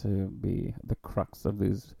out to be the crux of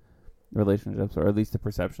these relationships, or at least the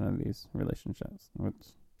perception of these relationships,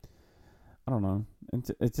 which I don't know.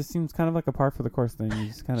 It just seems kind of like a par for the course thing. You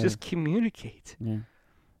just kind of just communicate. Yeah,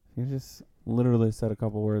 you just literally said a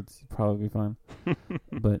couple words, you'd probably be fine.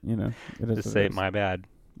 But it is just say my bad.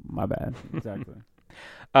 My bad. Exactly.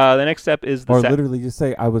 The next step is literally just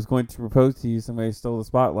say, I was going to propose to you, somebody stole the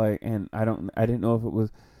spotlight, and I didn't know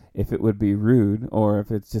if it would be rude or if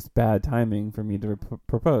it's just bad timing for me to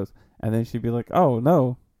propose. And then she'd be like, "Oh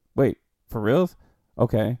no, wait, for reals?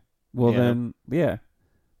 Okay, well then, yeah,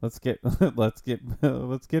 let's get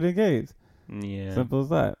engaged." Yeah, simple as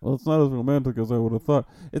that. Well, it's not as romantic as I would have thought.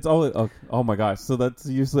 It's always oh my gosh. So that's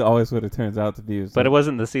usually always what it turns out to be. But it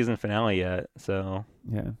wasn't the season finale yet, so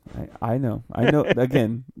yeah, I know.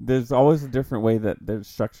 Again, there's always a different way that they're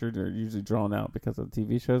structured or usually drawn out because of the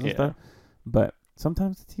TV shows and stuff. But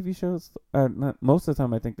sometimes the TV shows, not most of the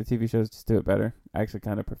time, I think the TV shows just do it better. I actually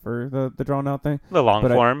kind of prefer the drawn out thing, the long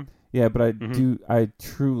form. But I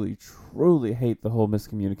truly hate the whole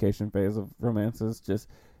miscommunication phase of romances.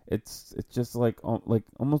 It's just like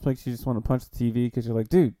almost makes you just want to punch the TV because you're like,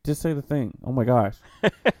 dude, just say the thing. Oh my gosh.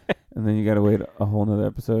 And then you got to wait a whole nother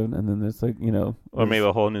episode, and then there's like, or maybe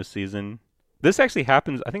a whole new season. This actually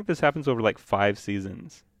happens. I think this happens over like 5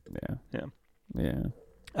 seasons.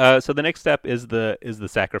 Yeah. So the next step is the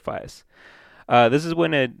sacrifice. This is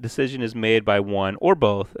when a decision is made by one or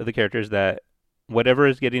both of the characters that whatever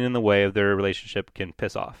is getting in the way of their relationship can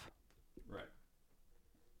piss off. Right.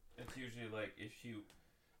 It's usually like if you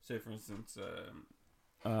say, for instance,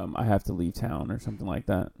 I have to leave town or something like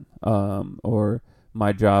that, or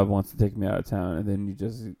my job wants to take me out of town, and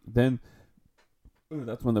then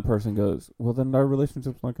that's when the person goes, well, then our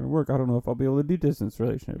relationship's not going to work. I don't know if I'll be able to do distance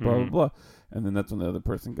relationship, blah, blah, blah. And then that's when the other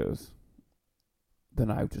person goes, then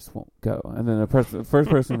I just won't go. And then the first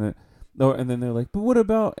person and then they're like, but what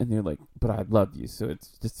about, and they're like, but I love you. So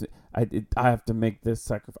it's just, I have to make this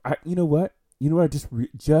sacrifice. You know what? I just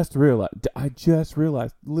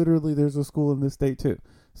realized, literally there's a school in this state too.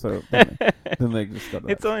 So then they just go to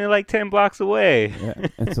that. It's only like 10 blocks away. Yeah.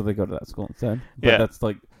 And so they go to that school instead. But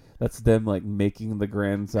that's them like making the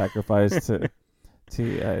grand sacrifice to be with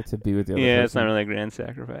the other person. Yeah, it's not really a grand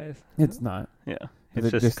sacrifice. It's not. Yeah.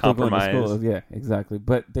 It's just compromise. Yeah, exactly.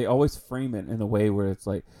 But they always frame it in a way where it's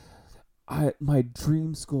like, my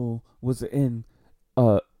dream school was in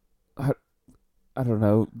I don't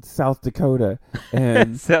know, South Dakota,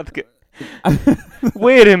 and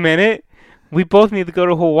Wait a minute, we both need to go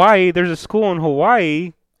to Hawaii. There's a school in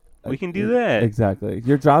Hawaii. We can do that. Exactly.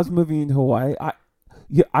 Your job's moving to Hawaii.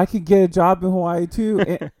 I could get a job in Hawaii too.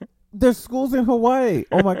 And there's schools in Hawaii.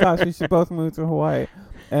 Oh my gosh, we should both move to Hawaii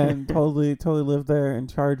and totally live there and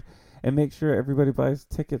charge and make sure everybody buys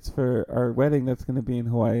tickets for our wedding that's going to be in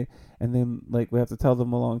Hawaii. And then like we have to tell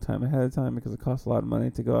them a long time ahead of time because it costs a lot of money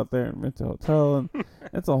to go out there and rent a hotel, and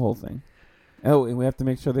it's a whole thing. Oh, and we have to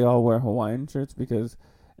make sure they all wear Hawaiian shirts because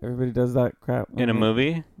everybody does that crap in a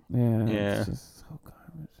movie. Yeah. It's just so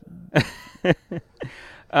garbage.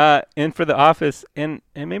 And for The Office, and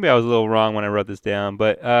maybe I was a little wrong when I wrote this down,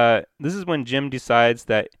 but this is when Jim decides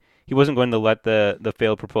that he wasn't going to let the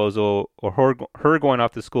failed proposal or her going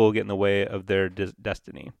off to school get in the way of their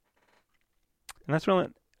destiny. And that's really,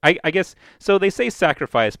 I guess, so they say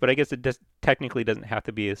sacrifice, but I guess it technically doesn't have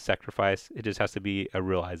to be a sacrifice. It just has to be a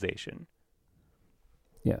realization.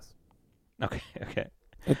 Yes. Okay.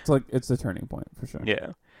 It's a turning point for sure.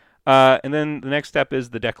 Yeah. And then the next step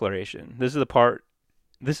is the declaration. This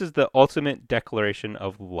is the ultimate declaration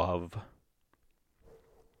of love.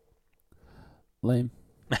 Lame.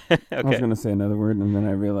 Okay. I was going to say another word, and then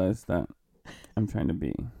I realized that I'm trying to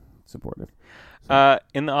be supportive.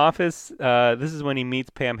 In The Office, this is when he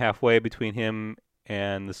meets Pam halfway between him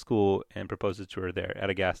and the school and proposes to her there at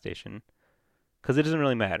a gas station. Because it doesn't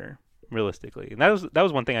really matter, realistically. And that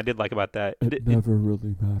was one thing I did like about that. It never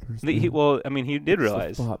really matters. He did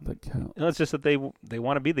realize. It's the thought that counts. It's just that they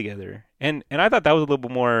want to be together. And I thought that was a little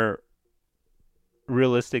bit more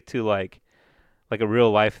realistic to like a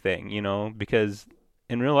real life thing, because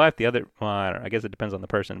in real life I don't know, I guess it depends on the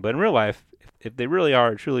person, but in real life, if they really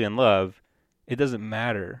are truly in love, it doesn't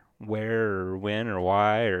matter where or when or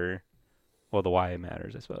why the why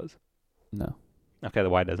matters, I suppose. No. Okay, the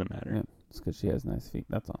why doesn't matter. Yeah, it's because she has nice feet.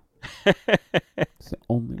 That's all. It's the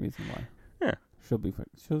only reason why. Yeah.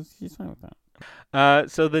 She's fine with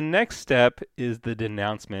that. So the next step is the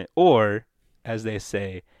denouncement, or as they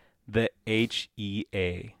say, the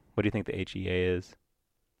HEA. What do you think the HEA is?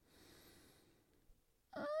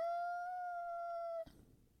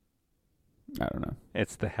 I don't know.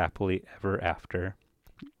 It's the happily ever after.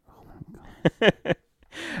 Oh my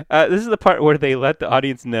God. This is the part where they let the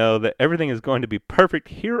audience know that everything is going to be perfect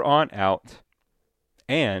here on out.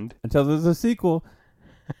 And until there's a sequel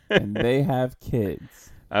and they have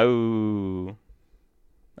kids. Oh.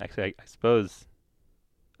 Actually, I suppose.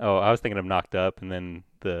 Oh, I was thinking of Knocked Up, and then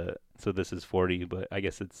so this is 40, but I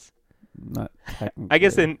guess it's not technically. I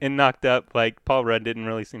guess in Knocked Up, like Paul Rudd didn't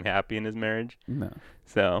really seem happy in his marriage. No.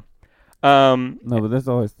 So no, but there's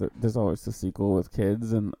always the sequel with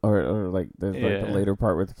kids, and or like there's like the later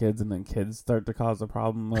part with the kids, and then kids start to cause a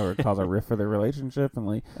problem or cause a rift for their relationship, and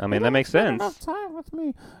like I mean that makes sense. Enough time with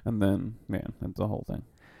me, and then it's the whole thing.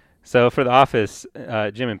 So for The Office,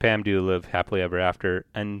 Jim and Pam do live happily ever after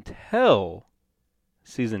until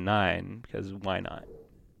season 9, because why not?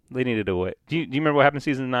 They needed to wait. Do you remember what happened in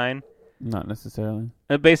season 9? Not necessarily.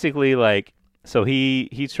 Basically, like, so he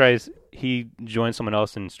joins someone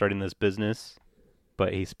else in starting this business,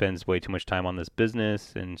 but he spends way too much time on this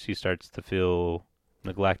business, and she starts to feel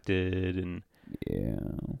neglected, and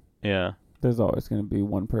yeah. There's always going to be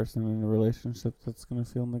one person in a relationship that's going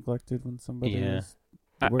to feel neglected when somebody is.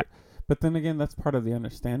 But then again, that's part of the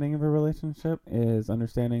understanding of a relationship, is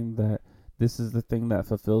understanding that this is the thing that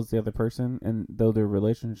fulfills the other person, and though their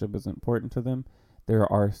relationship is important to them,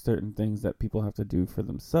 there are certain things that people have to do for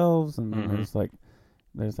themselves, and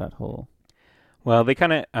there's that whole. Well, they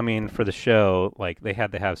kind of, for the show, like, they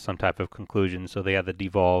had to have some type of conclusion, so they had to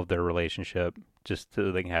devolve their relationship just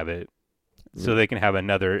so they can have it, so they can have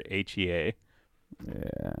another HEA.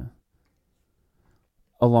 Yeah.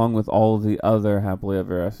 Along with all the other happily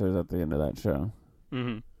ever afters at the end of that show.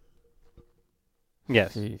 Mm-hmm.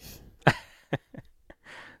 Yes. Sheesh.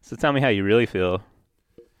 So tell me how you really feel.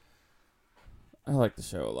 I like the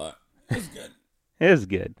show a lot. It was good. It was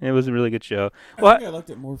good. It was a really good show. I think I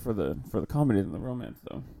liked it more for the comedy than the romance,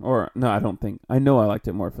 though. Or no, I don't think. I know I liked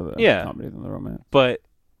it more for the comedy than the romance. But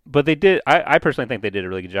they did. I personally think they did a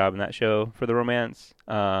really good job in that show for the romance.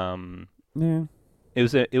 Yeah. It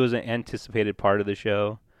was an anticipated part of the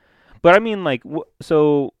show. But I mean, like,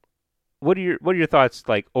 so what are your thoughts,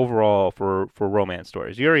 like, overall for romance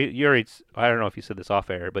stories? You already I don't know if you said this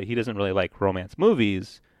off air, but he doesn't really like romance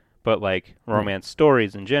movies, but like romance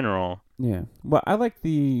stories in general. Yeah. Well, I like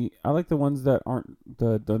the ones that aren't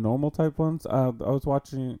the normal type ones. I was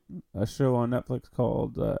watching a show on Netflix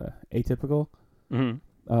called Atypical.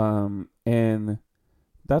 Mm-hmm. And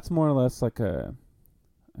that's more or less like a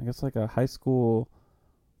high school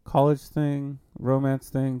college thing, romance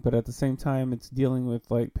thing, but at the same time it's dealing with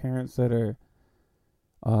like parents that are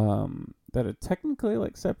that are technically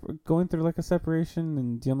like going through like a separation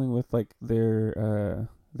and dealing with like their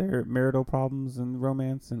marital problems and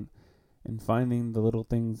romance and finding the little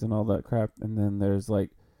things and all that crap. And then there's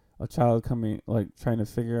like a child coming, like trying to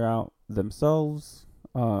figure out themselves,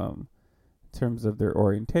 in terms of their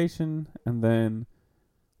orientation, and then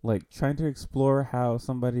like trying to explore how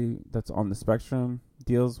somebody that's on the spectrum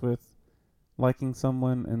deals with liking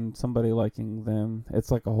someone and somebody liking them.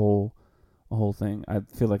 It's like a whole thing. I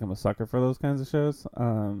feel like I'm a sucker for those kinds of shows.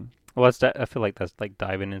 Well, I feel like that's like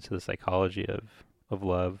diving into the psychology of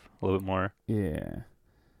love a little bit more. Yeah.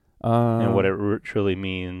 And what it truly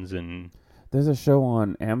means. And there's a show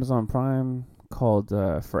on Amazon Prime called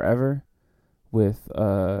Forever with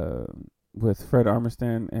Fred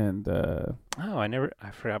Armisen and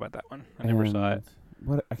I forgot about that one. I never saw it.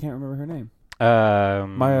 What, I can't remember her name.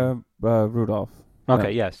 Maya Rudolph. Okay, No.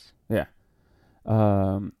 yes. Yeah.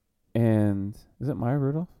 And is it Maya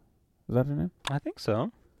Rudolph? Is that her name? I think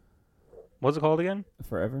so. What's it called again?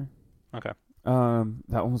 Forever. Okay.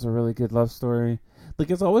 That one was a really good love story. Like,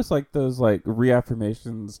 it's always like those like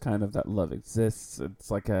reaffirmations, kind of, that love exists. It's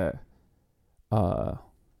like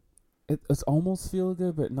it's almost feel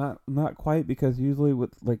good, but not quite, because usually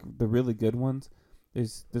with like the really good ones,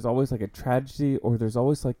 there's always like a tragedy, or there's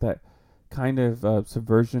always like that kind of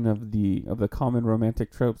subversion of the common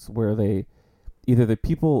romantic tropes where they either the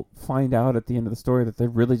people find out at the end of the story that they're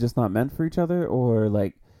really just not meant for each other, or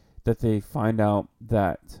like that they find out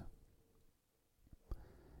that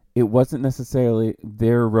it wasn't necessarily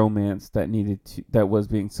their romance that was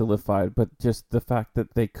being solidified, but just the fact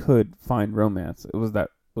that they could find romance. It was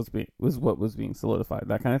what was being solidified,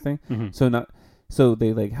 that kind of thing. Mm-hmm. So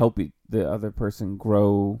they like help the other person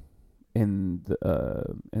grow in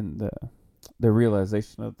the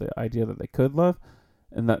realization of the idea that they could love,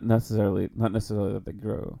 and not necessarily that they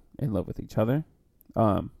grow in love with each other.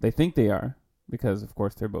 They think they are, because of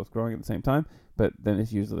course they're both growing at the same time, but then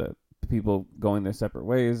it's usually the people going their separate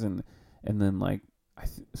ways, and then like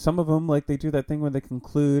some of them, like, they do that thing where they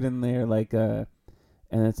conclude and they're like and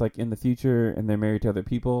it's like in the future and they're married to other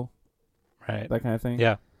people, right? That kind of thing.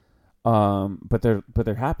 Yeah. But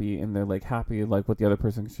they're happy, and they're like happy like what the other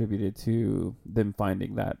person contributed to them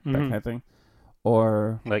finding that kind of thing,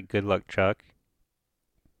 or like Good Luck Chuck.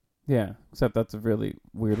 Yeah, except that's a really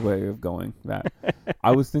weird way of going that.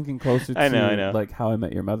 I was thinking closer to I know. like How I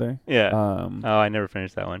Met Your Mother. Yeah. I never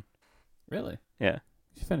finished that one. Really? Yeah.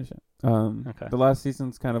 You should finish it. Okay. The last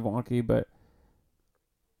season's kind of wonky, but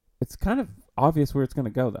it's kind of obvious where it's going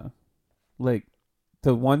to go, though. Like,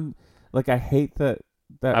 I hate that.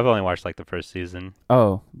 I've only watched like the first season.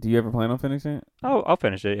 Oh, do you ever plan on finishing it? Oh, I'll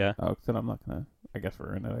finish it, yeah. Oh, then I'm not going to, I guess,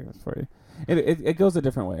 ruin it, I guess, for you. It goes a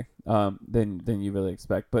different way than you really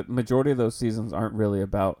expect, but majority of those seasons aren't really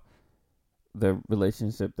about the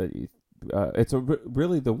relationship that you.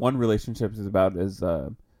 Really the one relationship is about is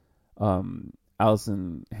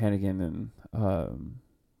Allison Hannigan and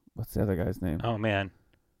what's the other guy's name? Oh man,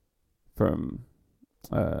 from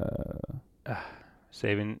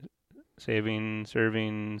Serving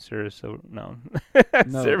Sarasota. No,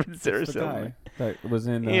 no, Serving it's the Sarasota. guy that was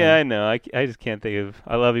in. Yeah, I know. I just can't think of.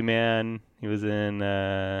 I Love You Man. He was in.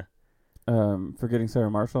 Forgetting Sarah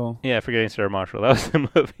Marshall. Yeah, Forgetting Sarah Marshall. That was the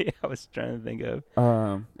movie I was trying to think of.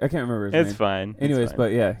 I can't remember his name. It's fine. Anyways, it's fine.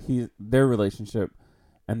 but yeah, their relationship,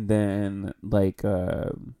 and then like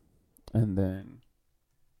and then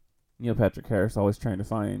Neil Patrick Harris always trying to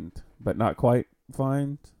find, but not quite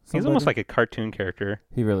find. He's almost like a cartoon character.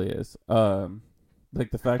 He really is. Like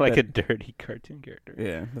the fact like that, a dirty cartoon character.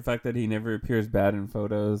 Yeah, the fact that he never appears bad in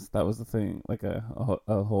photos, that was the thing. Like a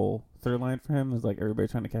whole third line for him is like everybody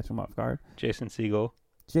trying to catch him off guard. Jason Segel.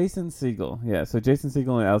 Yeah. So Jason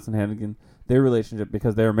Segel and Allison Hannigan, their relationship,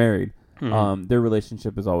 because they're married, their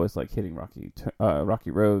relationship is always like hitting rocky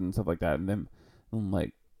road and stuff like that, and them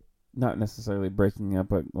like not necessarily breaking up,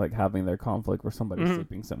 but like having their conflict where somebody's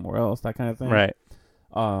sleeping somewhere else, that kind of thing. Right.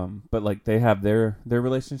 But like they have their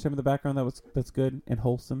relationship in the background that's good and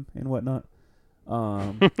wholesome and whatnot.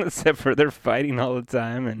 Except for they're fighting all the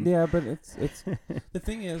time, and yeah, but it's the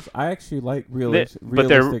thing is, I actually like realistic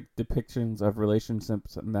depictions of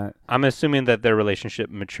relationships, and that I'm assuming that their relationship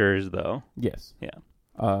matures, though. Yes.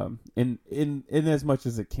 Yeah. In as much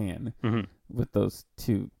as it can with those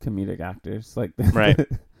two comedic actors, like right.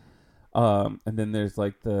 And then there's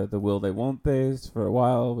like the will they won't they's for a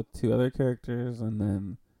while with two other characters, and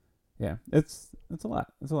then yeah, it's a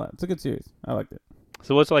lot. It's a good series. I liked it.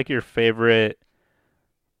 So what's like your favorite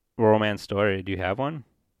romance story? Do you have one?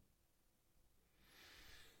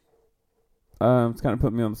 It's kind of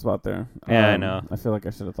put me on the spot there. Yeah, I know. I feel like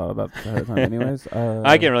I should have thought about this ahead of time anyways.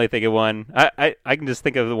 I can't really think of one. I can just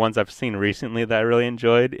think of the ones I've seen recently that I really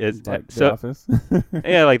enjoyed. Is like The Office.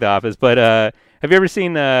 Yeah, like The Office. But have you ever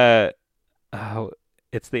seen It's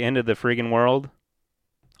the End of the Friggin' World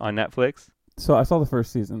on Netflix? So I saw the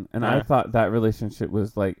first season, and I Uh. thought that relationship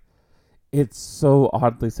was like, it's so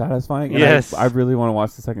oddly satisfying. And Yes. I really want to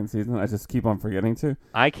watch the second season. I just keep on forgetting to.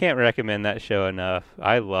 I can't recommend that show enough.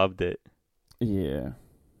 I loved it. Yeah.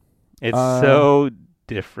 It's so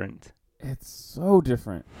different. It's so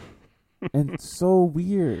different. And so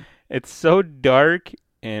weird. It's so dark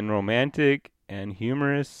and romantic and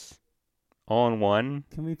humorous all in one.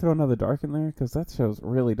 Can we throw another dark in there? Because that show's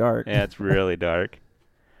really dark. Yeah, it's really dark.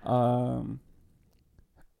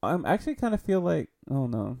 I'm actually kind of feel like, oh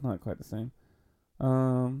no, not quite the same.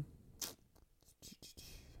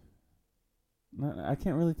 I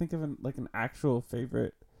can't really think of an actual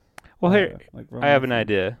favorite. Well, here, like I have an romance.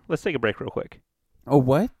 idea. Let's take a break real quick. Oh,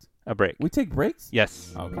 what? A break. We take breaks?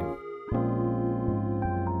 Yes. Okay.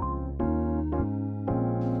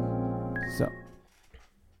 So,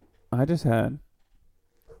 I just had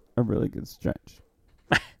a really good stretch.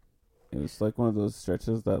 It was like one of those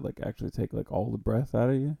stretches that like actually take like all the breath out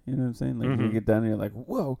of you. You know what I'm saying? Like you Mhm. get done and you're like,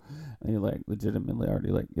 whoa. And you're like legitimately already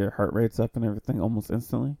like your heart rate's up and everything almost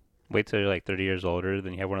instantly. Wait till you're like 30 years older,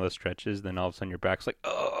 then you have one of those stretches, then all of a sudden your back's like,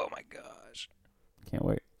 oh my gosh. Can't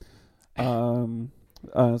wait.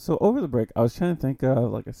 So over the break, I was trying to think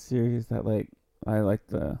of like a series that like I like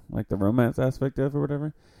the romance aspect of or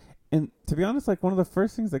whatever. And to be honest, like one of the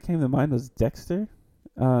first things that came to mind was Dexter.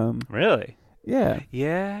 Really? Yeah,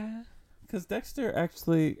 Yeah. because Dexter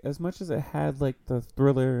actually, as much as it had like the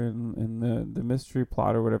thriller and the mystery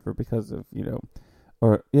plot or whatever, because of it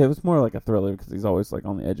was more like a thriller because he's always like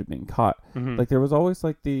on the edge of being caught. Mm-hmm. Like there was always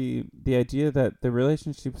like the idea that the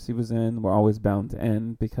relationships he was in were always bound to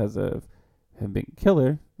end because of him being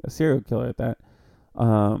a serial killer at that.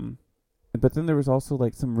 But then there was also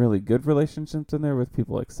like some really good relationships in there with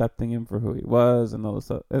people accepting him for who he was and all this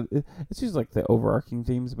stuff. It's just like the overarching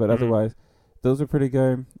themes, but otherwise, those are pretty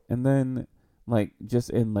good. And then like just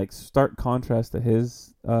in like stark contrast to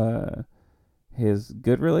his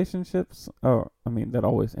good relationships. Oh, I mean that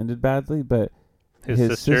always ended badly, but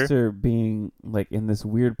his sister being like in this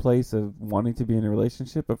weird place of wanting to be in a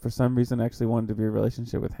relationship, but for some reason actually wanted to be in a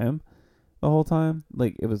relationship with him the whole time.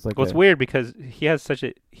 Like it was like it's weird because he had such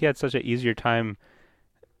an easier time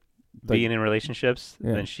being in relationships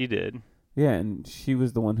than she did. Yeah, and she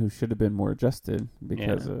was the one who should have been more adjusted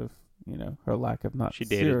because of her lack of not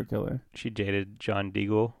serial killer. She dated John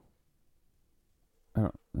Deagle. I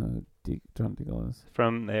don't know who John Deagle is.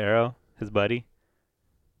 From The Arrow, his buddy.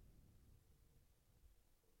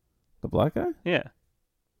 The black guy? Yeah.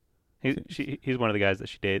 He's one of the guys that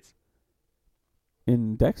she dates.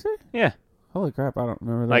 In Dexter? Yeah. Holy crap, I don't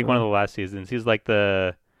remember that. Like one of the last seasons. He's like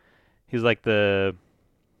the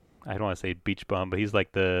I don't want to say beach bum, but he's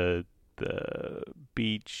like the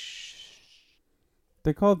beach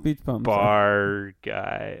they call it beach bums. Bar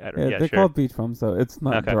guy. They call it beach bums, so it's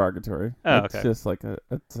not derogatory. Oh, it's just like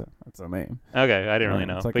it's a name. Okay, I didn't really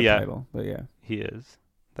know. It's like but a yeah, title. But yeah. He is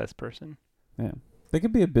this person. Yeah. They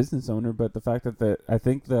could be a business owner, but the fact that I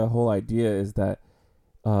think the whole idea is that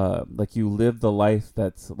like you live the life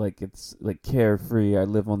that's like it's like carefree. I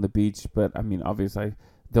live on the beach, but I mean obviously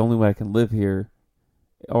the only way I can live here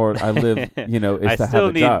or I live, is to have a job. I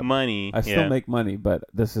still need money. I still make money, but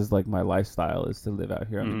this is like my lifestyle is to live out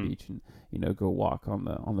here on the beach and go walk on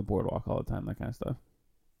the boardwalk all the time, that kind of stuff.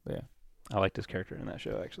 But yeah. I liked his character in that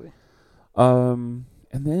show actually. And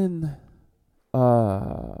then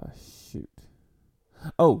shoot.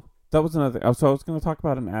 Oh, that was another thing. So I was going to talk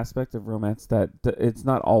about an aspect of romance that it's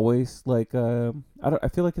not always like I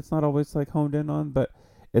feel like it's not always like honed in on, but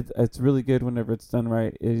it's really good whenever it's done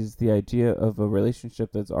right. Is the idea of a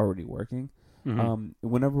relationship that's already working. Mm-hmm.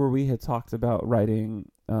 Whenever we had talked about writing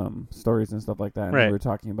stories and stuff like that, and we were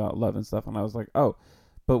talking about love and stuff, and I was like, oh,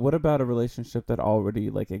 but what about a relationship that already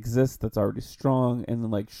like exists, that's already strong, and then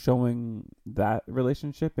like showing that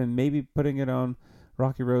relationship and maybe putting it on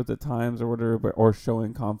rocky roads at times or whatever, or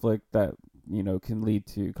showing conflict that can lead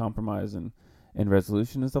to compromise and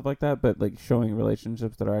resolution and stuff like that, but like showing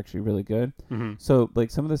relationships that are actually really good. Mm-hmm. So like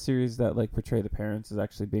some of the series that like portray the parents as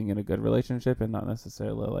actually being in a good relationship and not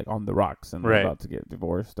necessarily like on the rocks and they're about to get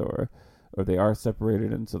divorced or they are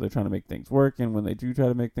separated, and so they're trying to make things work, and when they do try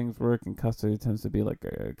to make things work, and custody tends to be like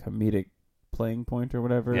a comedic playing point or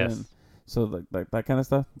whatever. Yes. And so like that kind of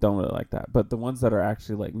stuff, don't really like that. But the ones that are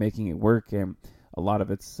actually like making it work, and a lot of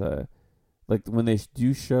it's like when they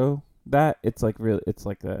do show that, it's like really, it's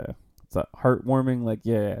like it's a heartwarming. Like,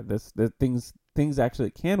 yeah, the things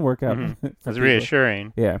actually can work out. Mm-hmm. It's people.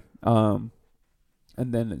 reassuring. Yeah. And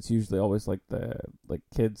then it's usually always like the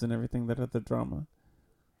kids and everything that are the drama.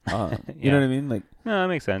 You know what I mean? Like, no, that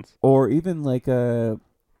makes sense. Or even like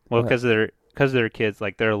because they're kids,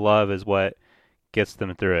 like their love is what gets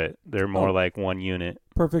them through it. They're more like one unit.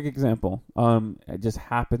 Perfect example. It just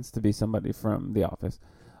happens to be somebody from The Office.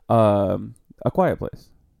 A Quiet Place.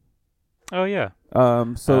 Oh yeah.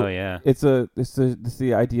 So yeah. It's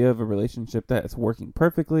the idea of a relationship that's working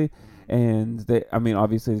perfectly, and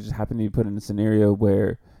obviously they just happen to be put in a scenario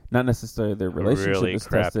where not necessarily their relationship really is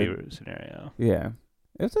crappy tested. Scenario. Yeah,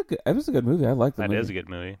 it was a good movie. I liked the movie. That is a good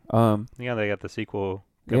movie. Yeah, they got the sequel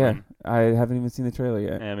coming. Yeah, I haven't even seen the trailer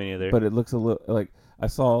yet. Yeah, me neither. But it looks a little like I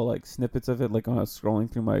saw like snippets of it like when I was scrolling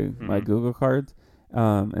through my Google cards,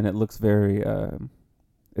 and it looks very.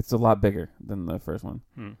 It's a lot bigger than the first one.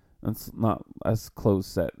 It's not as close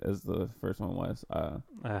set as the first one was.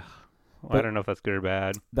 I don't know if that's good or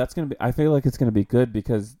bad. That's gonna be. I feel like it's gonna be good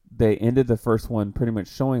because they ended the first one pretty much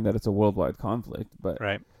showing that it's a worldwide conflict. But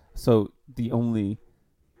right. So the only,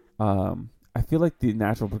 I feel like the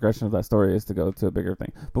natural progression of that story is to go to a bigger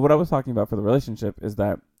thing. But what I was talking about for the relationship is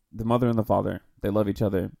that the mother and the father, they love each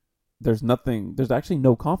other. There's actually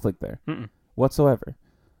no conflict there whatsoever.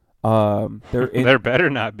 There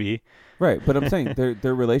better not be. Right, but I'm saying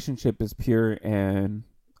their relationship is pure and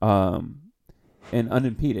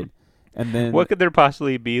unimpeded. And then what could there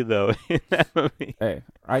possibly be though in that movie? Hey,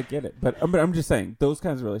 I get it, but I'm just saying those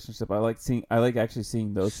kinds of relationships. I like actually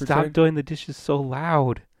seeing those. Stop doing the dishes so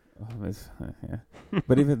loud. Yeah.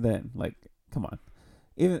 But even then, like, come on.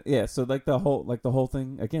 So like the whole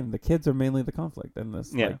thing again. The kids are mainly the conflict, and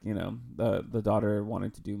this like the daughter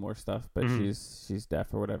wanting to do more stuff, but she's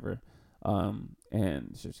deaf or whatever,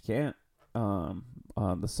 and she just can't.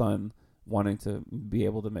 The son wanting to be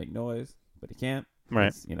able to make noise, but he can't.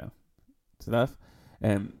 Right. Stuff,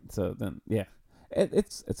 and so then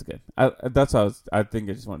it's good. That's how I think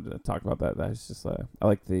I just wanted to talk about that. That's just I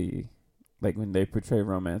like when they portray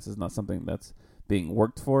romance as not something that's being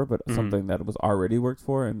worked for, but something that was already worked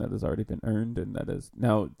for and that has already been earned, and that is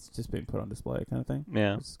now it's just being put on display, kind of thing.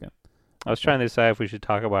 Yeah. I was trying to decide if we should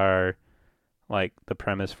talk about the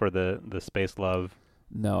premise for the space love.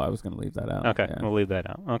 No, I was going to leave that out. Okay, yeah. We'll leave that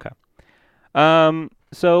out. Okay.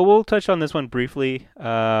 So we'll touch on this one briefly.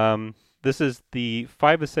 This is the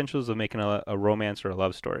 5 essentials of making a romance or a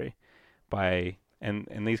love story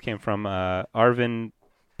and these came from Arvind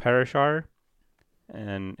Parashar.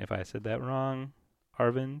 And if I said that wrong,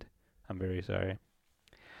 Arvind, I'm very sorry.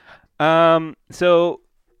 So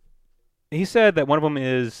he said that one of them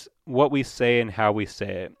is what we say and how we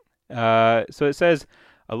say it. So it says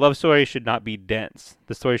a love story should not be dense.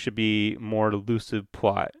 The story should be more elusive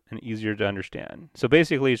plot and easier to understand. So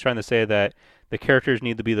basically he's trying to say that the characters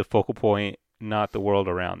need to be the focal point, not the world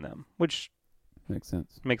around them, which makes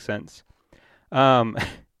sense. And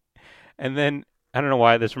then I don't know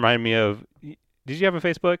why this reminded me of, did you have a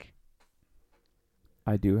Facebook?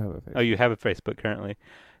 I do have a Facebook. Oh, you have a Facebook currently.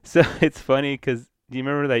 So it's funny because do you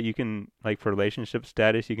remember that you can, for relationship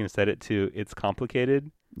status, you can set it to it's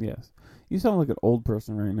complicated? Yes. You sound like an old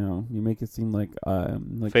person right now. You make it seem like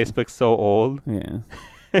Facebook's so old. Yeah.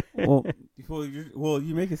 well,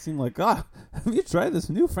 you make it seem like, have you tried this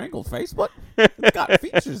new fangled Facebook? It's got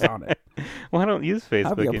features on it. Well, I don't use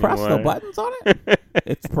Facebook anymore. Have you pressed the buttons on it?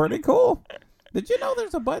 It's pretty cool. Did you know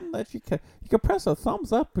there's a button that you could press a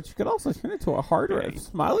thumbs up, but you could also turn it to a heart or a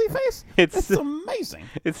smiley face? It's amazing.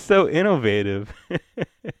 It's so innovative.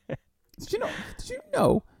 Did you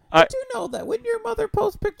know that when your mother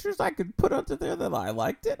posts pictures, I could put under there that I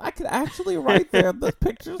liked it? I could actually write there, this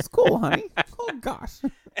picture's cool, honey. Oh, gosh.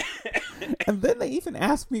 And then they even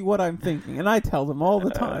ask me what I'm thinking, and I tell them all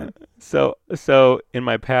the time. So in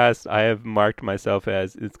my past, I have marked myself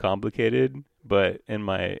as it's complicated, but in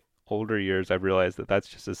my older years, I've realized that that's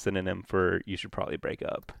just a synonym for you should probably break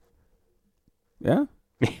up. Yeah?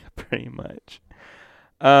 Yeah, pretty much.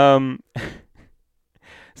 So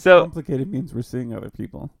complicated means we're seeing other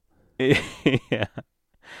people. Yeah.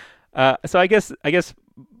 So I guess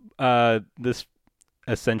this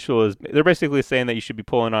essential is they're basically saying that you should be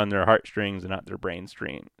pulling on their heartstrings and not their brain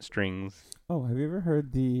strings. Oh, have you ever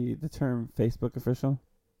heard the term Facebook official?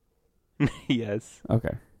 Yes.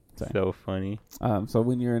 Okay. Sorry. So funny. So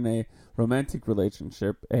when you're in a romantic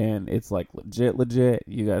relationship and it's like legit,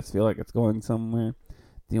 you guys feel like it's going somewhere,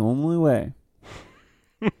 the only way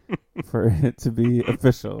for it to be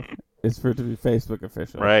official is for it to be Facebook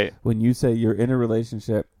official. Right. When you say you're in a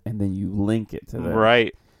relationship and then you link it to them.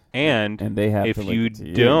 Right. And they have if to you link it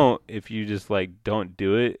to don't, if you just don't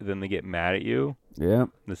do it, then they get mad at you. Yeah.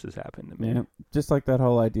 This has happened to me. Yeah. Just like that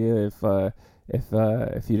whole idea if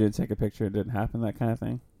you didn't take a picture, it didn't happen, that kind of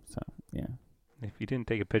thing. So, yeah. If you didn't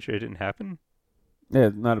take a picture, it didn't happen? Yeah,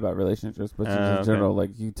 not about relationships, but just in general.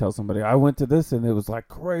 Like, you tell somebody, I went to this and it was like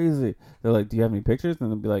crazy. They're like, do you have any pictures? And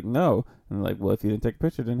they'll be like, no. And they're like, well, if you didn't take a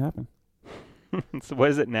picture, it didn't happen. So what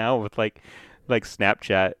is it now with like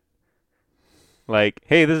Snapchat? Like,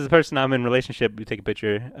 hey, this is the person I'm in relationship. You take a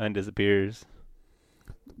picture and disappears.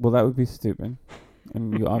 Well, that would be stupid.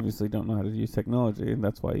 And you obviously don't know how to use technology, and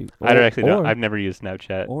that's why you... I actually don't. I've never used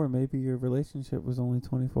Snapchat. Or maybe your relationship was only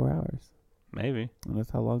 24 hours. Maybe. And that's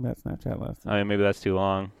how long that Snapchat lasted. I mean, maybe that's too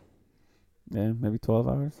long. Yeah, maybe 12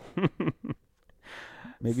 hours.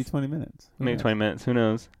 Maybe 20 minutes. Maybe 20 minutes. Who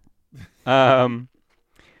knows?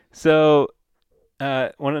 So,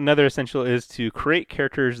 another essential is to create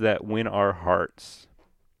characters that win our hearts.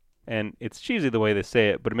 And it's cheesy the way they say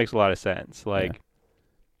it, but it makes a lot of sense. Like... Yeah.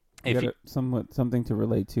 If you something to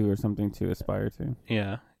relate to or something to aspire to.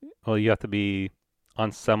 Yeah. Well, you have to be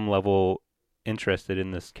on some level interested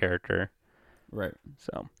in this character. Right.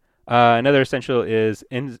 So, another essential is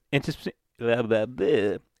intimacy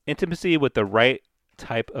with the right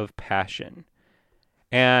type of passion.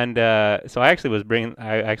 And so I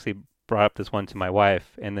actually brought up this one to my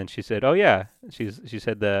wife, and then she said, "Oh yeah," she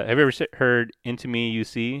said, "Have you ever heard Into Me You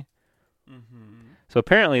See?" Mm-hmm. So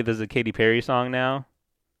apparently, there's a Katy Perry song now.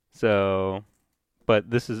 So, but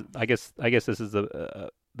this is, I guess this is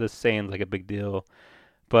this saying's like a big deal.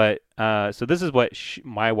 But, so this is what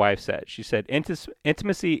my wife said. She said,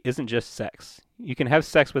 intimacy isn't just sex. You can have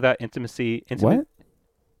sex without intimacy. What?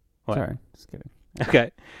 Sorry, just kidding.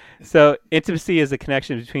 Okay. So, intimacy is a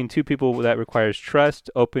connection between two people that requires trust,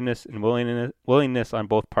 openness, and willingness on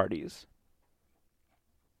both parties.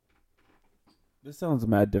 This sounds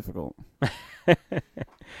mad difficult. It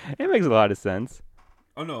makes a lot of sense.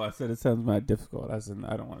 Oh, no, I said it sounds mad difficult. As in,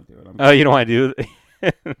 I don't want to do it. Oh, you don't want to do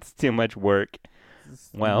it? It's too much work.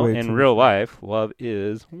 Well, in real life, love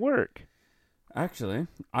is work. Actually,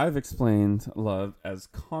 I've explained love as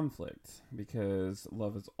conflict because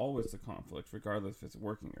love is always a conflict, regardless if it's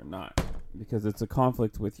working or not. Because it's a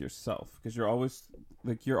conflict with yourself. Because you're always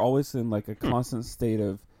in like a constant state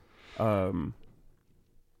of,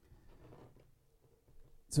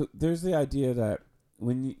 So there's the idea that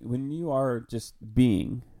when you are just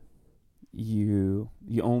being, you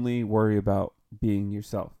only worry about being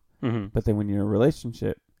yourself. Mm-hmm. But then when you're in a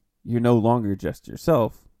relationship, you're no longer just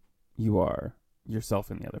yourself. You are yourself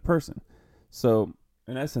and the other person. So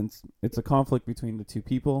in essence, it's a conflict between the two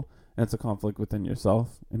people, and it's a conflict within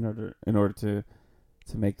yourself in order to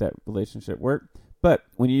make that relationship work. But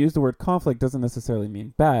when you use the word conflict, doesn't necessarily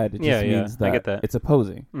mean bad. It just means that, I get that it's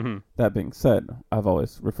opposing. Mm-hmm. That being said, I've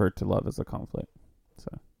always referred to love as a conflict.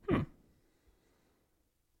 So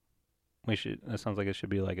that sounds like it should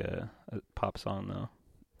be like a pop song though.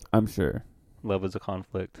 I'm sure. Love is a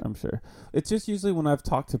conflict. I'm sure. It's just usually when I've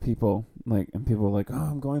talked to people, and people are like, oh,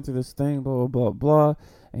 I'm going through this thing, blah, blah, blah, blah.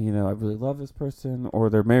 And, I really love this person. Or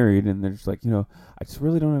they're married and they're just like, I just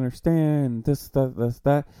really don't understand this,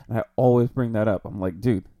 that. And I always bring that up. I'm like,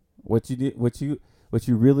 dude, what you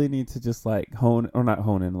really need to just like not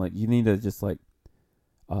hone in, like you need to just like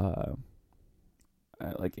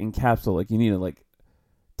encapsulate, like you need to like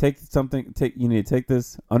you need to take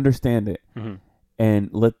this, understand it. Mm-hmm. And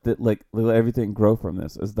let everything grow from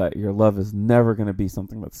this, is that your love is never going to be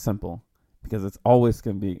something that's simple, because it's always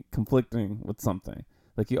going to be conflicting with something.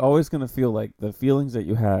 Like, you're always going to feel like the feelings that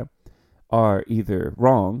you have are either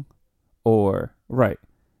wrong or right.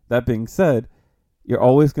 That being said, you're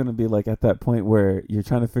always going to be like at that point where you're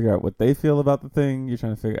trying to figure out what they feel about the thing. You're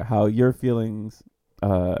trying to figure out how your feelings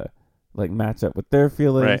match up with their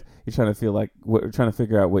feelings. Right. You're trying to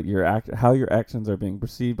figure out how your actions are being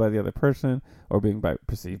perceived by the other person, or being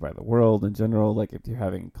perceived by the world in general. Like, if you're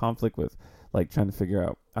having conflict with, like, trying to figure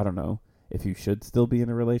out, I don't know, if you should still be in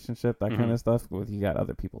a relationship, that kind of stuff. With you got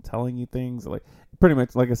other people telling you things, like, pretty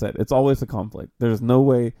much, like I said, it's always a conflict. There's no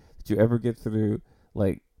way that you ever get through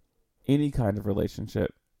like any kind of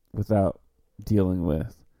relationship without dealing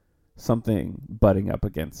with something butting up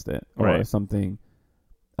against it, or something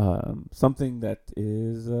that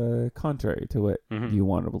is contrary to what you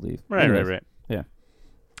want to believe. Right. Yeah.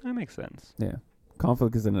 That makes sense. Yeah.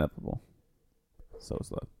 Conflict is inevitable. So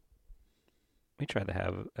is love. We try to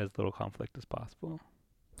have as little conflict as possible.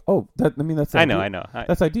 Oh, that's ideal. I know.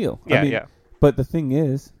 That's ideal. Yeah, yeah. But the thing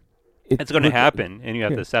is, it's going to happen, and you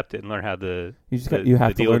have to accept it and learn how to. You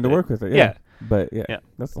have to learn to work with it. Yeah. But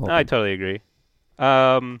that's the whole thing. I totally agree.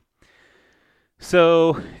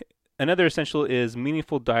 So another essential is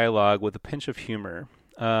meaningful dialogue with a pinch of humor.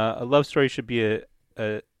 A love story should be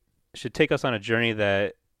a should take us on a journey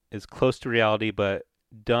that is close to reality, but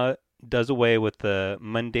does away with the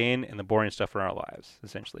mundane and the boring stuff in our lives,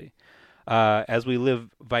 essentially. As we live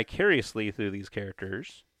vicariously through these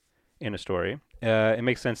characters in a story, it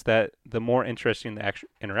makes sense that the more interesting the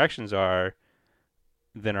interactions are,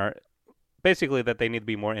 than our basically that they need to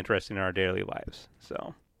be more interesting in our daily lives.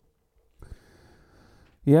 So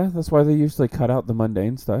Yeah, that's why they usually cut out the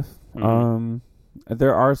mundane stuff. Mhm.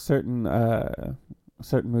 There are certain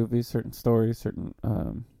movies, certain stories, certain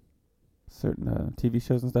TV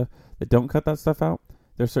shows and stuff that don't cut that stuff out.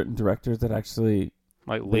 There's certain directors that actually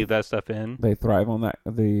Like leave that stuff in. they thrive on that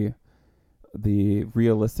the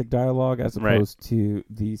realistic dialogue as Right. opposed to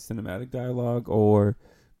the cinematic dialogue, or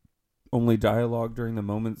only dialogue during the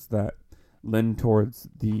moments that lend towards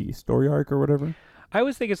the story arc or whatever. I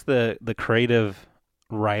always think it's the creative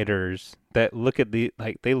writers that look at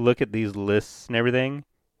they look at these lists and everything,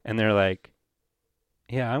 and they're like,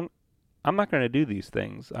 yeah, I'm not going to do these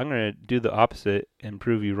things. I'm going to do the opposite and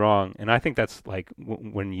prove you wrong. And I think that's like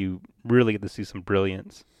when you really get to see some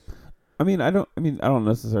brilliance. I don't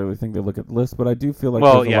necessarily think they look at the list, but I do feel like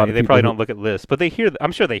Well, there's a yeah, lot of they people probably who- don't look at lists, but they hear.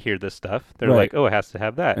 I'm sure they hear this stuff. They're Right. like, oh, it has to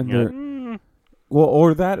have that. And And you're they're- like, Well,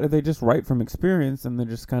 or that, or they just write from experience, and they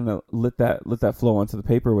just kind of let that flow onto the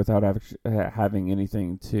paper without having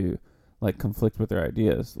anything to like conflict with their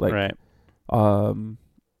ideas. Like, right. um,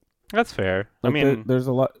 That's fair. like I mean, there's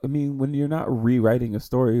a lot. I mean, when you're not rewriting a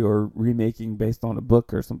story or remaking based on a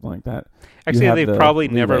book or something like that, actually, have they've the probably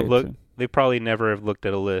never leeway looked. to- They probably never have looked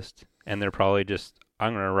at a list, and they're probably just,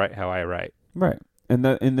 I'm going to write how I write. right, and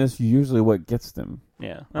that's usually what gets them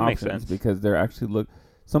Yeah, that makes options, sense. because they're actually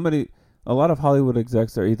a lot of Hollywood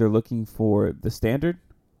execs are either looking for the standard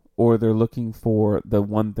or they're looking for the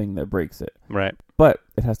one thing that breaks it. Right. But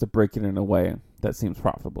it has to break it in a way that seems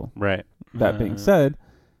profitable. Right. That being said,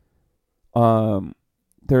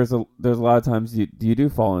 there's a lot of times you do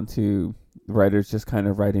fall into writers just kind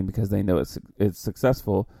of writing because they know it's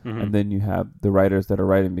successful, Mhm. and then you have the writers that are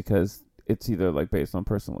writing because it's either like based on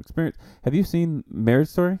personal experience. Have you seen Marriage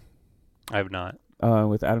Story I have not.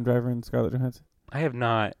 with Adam Driver and Scarlett Johansson? I have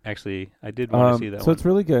not actually. I did want to see that So one. it's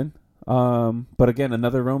really good. But again,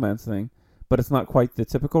 another romance thing, but it's not quite the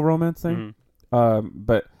typical romance thing. Mhm.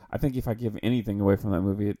 But I think if I give anything away from that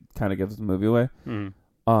movie, it kind of gives the movie away. Mhm.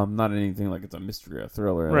 Not anything like it's a mystery or a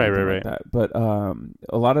thriller or Right, anything right, like that. But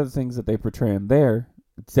a lot of the things that they portray in there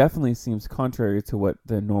definitely seems contrary to what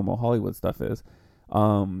the normal Hollywood stuff is.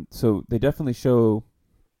 So they definitely show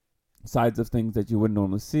sides of things that you wouldn't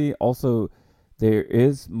normally see. Also, there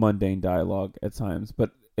is mundane dialogue at times, but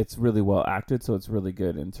it's really well acted, so it's really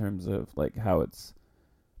good in terms of like how it's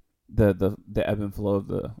the ebb and flow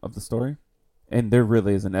of the story. And there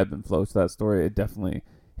really is an ebb and flow to that story. It definitely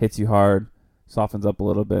hits you hard, softens up a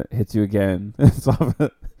little bit, hits you again,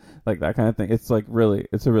 like that kind of thing. It's like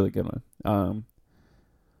it's a really good one.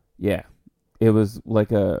 Yeah, it was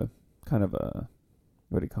like a kind of a,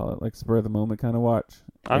 what do you call it? Like spur of the moment kind of watch.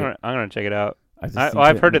 I'm gonna check it out. I've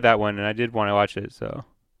I've heard of that one, and I did want to watch it. So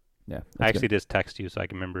Yeah, I actually just text you so I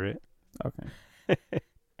can remember it. okay.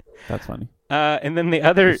 That's funny. And then the You're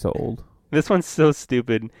other, so old. this one's so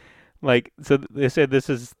stupid. Like, so they said this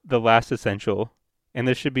is the last essential, and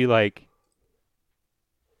this should be like.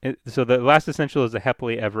 So the last essential is a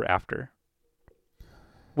happily ever after.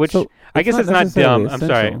 Which So, I guess not it's not necessarily dumb. I'm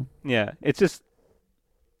sorry. essential. Yeah, it's just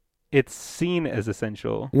it's seen as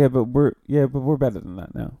essential. Yeah, but we're better than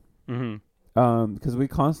that now. Mm-hmm. Because we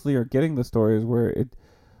constantly are getting the stories where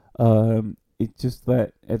it's just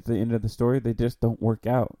that at the end of the story they just don't work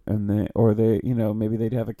out, and they maybe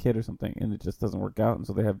they'd have a kid or something and it just doesn't work out, and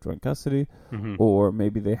so they have joint custody, Mm-hmm. or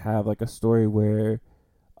maybe they have like a story where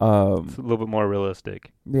It's a little bit more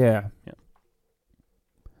realistic. yeah. Yeah.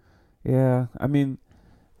 Yeah, I mean,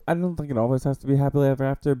 I don't think it always has to be happily ever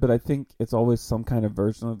after, but I think it's always some kind of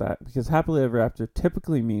version of that, because happily ever after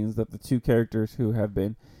typically means that the two characters who have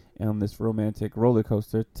been on this romantic roller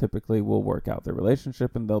coaster typically will work out their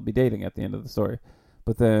relationship and they'll be dating at the end of the story.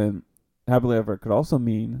 But then happily ever could also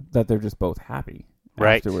mean that they're just both happy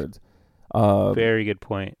Right. afterwards. Very good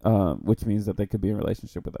point. Which means that they could be in a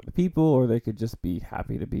relationship with other people, or they could just be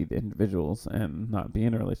happy to be the individuals and not be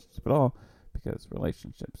in a relationship at all, because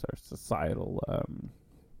relationships are societal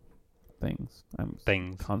things.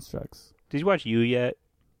 Things. Constructs. Did you watch You yet?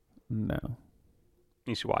 No.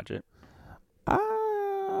 You should watch it.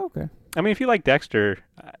 Okay. I mean, if you like Dexter,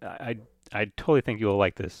 I totally think you'll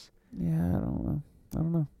like this. Yeah, I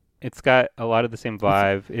don't know. It's got a lot of the same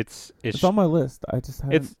vibe. It's It's on my list. I just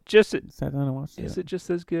haven't it's just sat down and watched it. is it just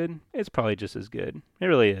as good? It's probably just as good. It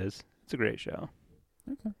really is. It's a great show.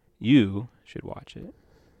 Okay. You should watch it.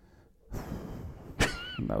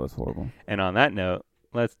 That was horrible. And on that note,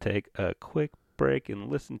 let's take a quick break and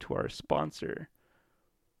listen to our sponsor.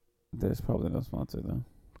 There's probably no sponsor though.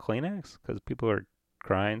 Kleenex, because people are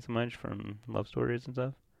crying so much from love stories and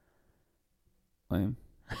stuff. Lame.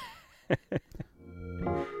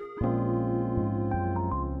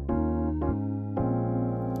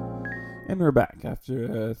 And we're back after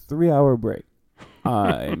a 3-hour break.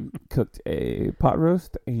 I cooked a pot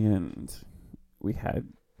roast, and we had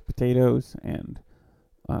potatoes and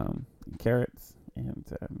carrots and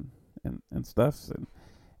stuffs, and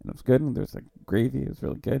it was good. And there's like gravy. It was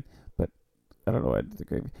really good, but I don't know why I did the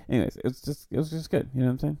gravy. Anyways, it was just good. You know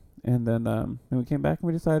what I'm saying? And then we came back and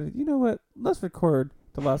we decided, you know what? Let's record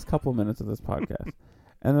the last couple minutes of this podcast.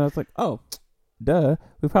 And then I was like, oh, duh,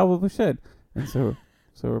 we probably should. And so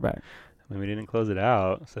we're back. I mean, we didn't close it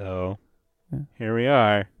out, so Yeah. Here we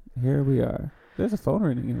are. Here we are. There's a phone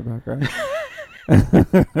ringing in the background.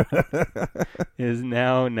 It is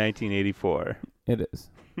now 1984. It is.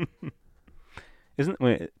 Isn't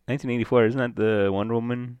 1984? Isn't that the Wonder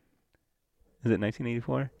Woman? Is it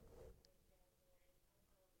 1984?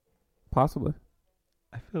 Possibly.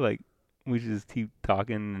 I feel like we should just keep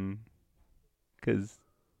talking, because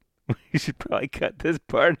we should probably cut this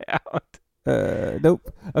part out.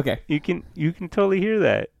 Nope. Okay. You can totally hear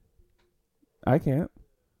that. I can't.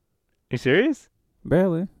 You serious?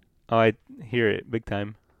 Barely. Oh, I hear it big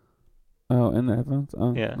time. Oh, in the headphones?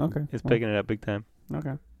 Oh, Yeah. Okay. It's picking it up big time.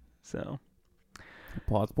 Okay. So.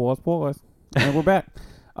 Pause. And we're back.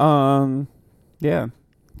 Yeah.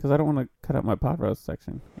 Because I don't want to cut out my pot roast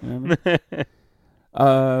section. You know what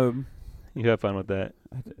I mean? You have fun with that.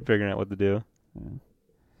 Figuring out what to do.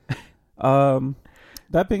 Yeah.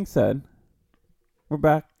 That being said, we're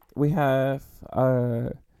back. We have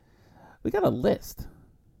we got a list.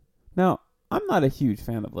 Now, I'm not a huge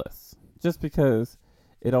fan of lists, just because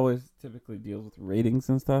it always typically deals with ratings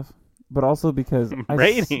and stuff, but also because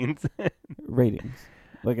ratings, ratings,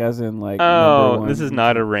 like as in like. Oh, this is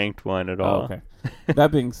not a ranked one at all. Oh, okay.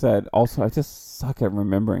 That being said, also I just suck at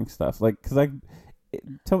remembering stuff, like because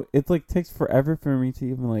it's like takes forever for me to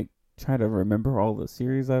even like try to remember all the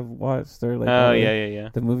series I've watched or like yeah.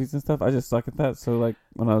 the movies and stuff. I just suck at that. So like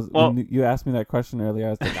when you asked me that question earlier, I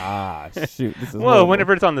was like, shoot, this is horrible.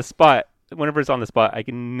 Whenever it's on the spot, I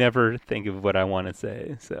can never think of what I want to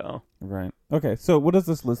say. So right, okay. So what is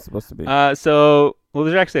this list supposed to be? There's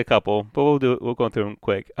actually a couple, but we'll go through them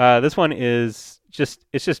quick. This one is just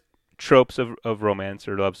tropes of romance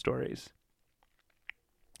or love stories.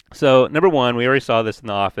 So number one, we already saw this in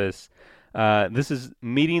The Office. This is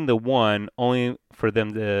meeting the one only for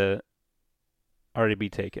them to already be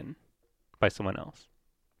taken by someone else.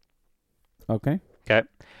 Okay.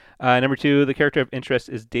 Number two, the character of interest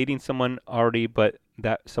is dating someone already, but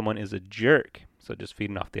that someone is a jerk. So just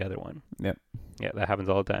feeding off the other one. Yep. Yeah, that happens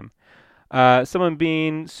all the time. Someone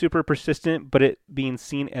being super persistent, but it being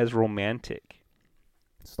seen as romantic.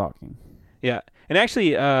 Stalking. Yeah. And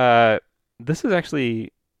actually, this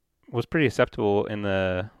was pretty acceptable in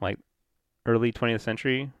the early 20th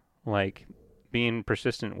century. Like, being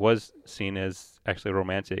persistent was seen as actually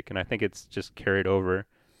romantic, and I think it's just carried over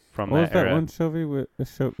from that era. What was that one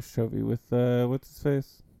Shovey with what's his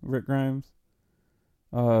face? Rick Grimes.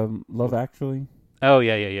 Love Actually. Oh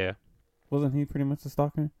yeah. Wasn't he pretty much a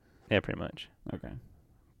stalker? Yeah, pretty much. Okay.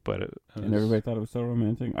 But it was, and everybody thought it was so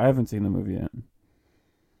romantic. I haven't seen the movie yet.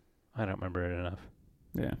 I don't remember it enough.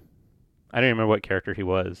 Yeah. I don't remember what character he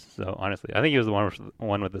was. So honestly, I think he was the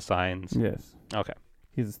one with the signs. Yes. Okay.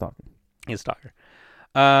 He's a stalker. He's a stalker.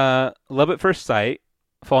 Love at first sight.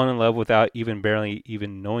 Falling in love without barely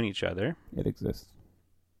knowing each other. It exists.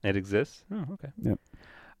 It exists? Oh, okay. Yep.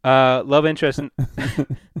 Love interest.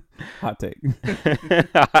 Hot take.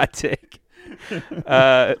 Hot take.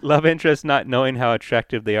 Love interest not knowing how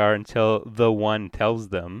attractive they are until the one tells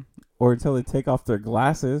them. Or until they take off their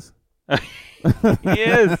glasses.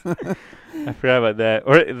 Yes. I forgot about that.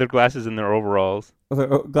 Or their glasses and their overalls.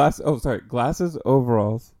 Glasses,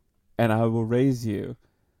 overalls, and I will raise you.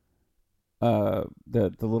 The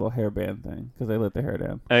little hairband thing, because they let the hair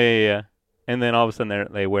down. Oh yeah. And then all of a sudden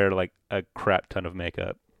they wear like a crap ton of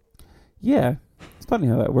makeup. Yeah, it's funny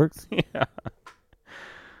how that works.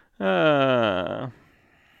 Yeah.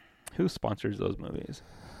 Who sponsors those movies?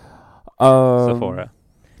 Sephora.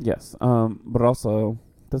 Yes. But also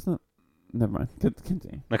doesn't. Never mind.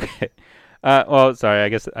 Continue. Okay. Well, sorry. I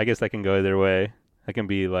guess that can go either way. That can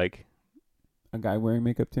be like a guy wearing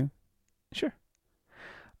makeup too. Sure.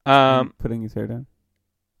 Putting his hair down.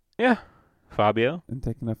 Yeah. Fabio. And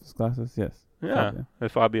taking off his glasses. Yes. Yeah.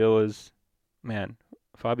 Fabio is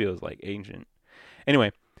like ancient.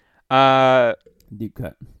 Anyway. Deep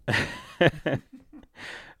cut.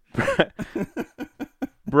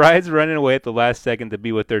 Brides running away at the last second to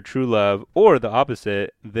be with their true love, or the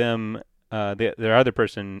opposite, their other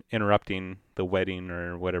person interrupting the wedding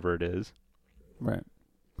or whatever it is. Right.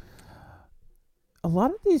 A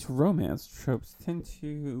lot of these romance tropes tend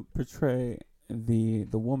to portray the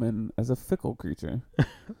woman as a fickle creature.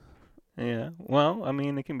 Yeah. Well, I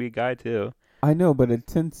mean, it can be a guy too. I know, but it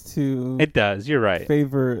tends to. It does. You're right.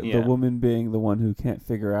 Favor Yeah. the woman being the one who can't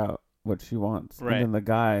figure out what she wants, Right. and then the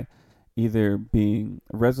guy either being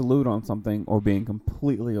resolute on something or being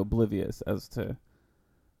completely oblivious as to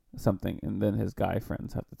something, and then his guy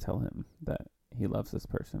friends have to tell him that he loves this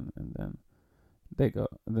person, and then they go.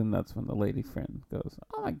 And then that's when the lady friend goes,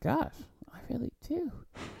 "Oh my gosh, I really do.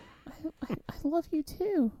 I love you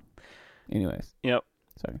too." Anyways. Yep.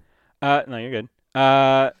 Sorry. No, you're good.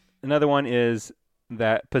 Another one is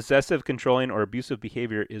that possessive, controlling, or abusive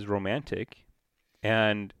behavior is romantic,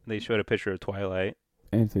 and they showed a picture of Twilight.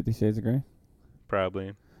 And 50 Shades of Grey.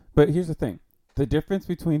 Probably. But here's the thing. The difference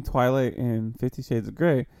between Twilight and 50 Shades of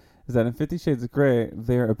Grey is that in 50 Shades of Grey,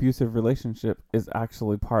 their abusive relationship is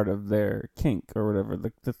actually part of their kink or whatever,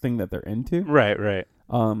 the thing that they're into. Right.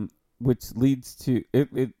 Which leads to,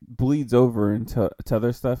 it bleeds over into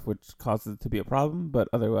other stuff, which causes it to be a problem, but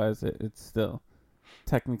otherwise it's still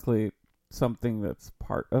technically something that's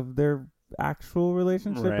part of their actual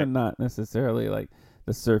relationship, Right. and not necessarily like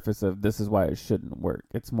the surface of this is why it shouldn't work.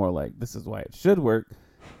 It's more like this is why it should work.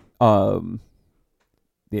 Yeah.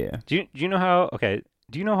 Do you know how? Okay.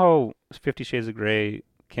 Do you know how 50 Shades of Grey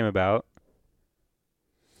came about?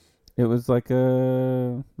 It was like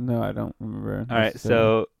no, I don't remember. All right.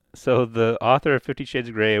 So the author of 50 Shades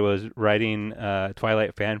of Grey was writing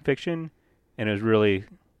Twilight fan fiction, and it was really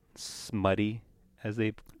smutty, as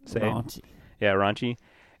they say. Raunchy. Yeah, raunchy.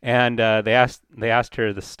 And they asked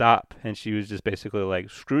her to stop, and she was just basically like,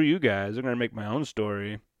 "Screw you guys! I'm gonna make my own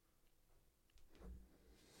story."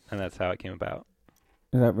 And that's how it came about.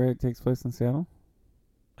 Is that where it takes place in Seattle?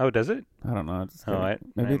 Oh, does it? I don't know.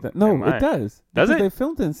 Maybe No, it does. Does Because it? They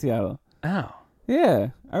filmed in Seattle. Oh. Yeah,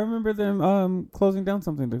 I remember them closing down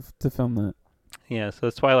something to film that. Yeah, so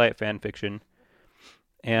it's Twilight fan fiction.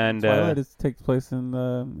 And Twilight takes place in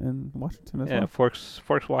Washington as well. Forks,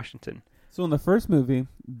 Washington. So in the first movie,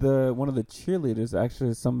 one of the cheerleaders actually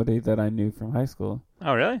is somebody that I knew from high school.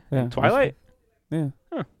 Oh, really? Yeah, Twilight? Yeah.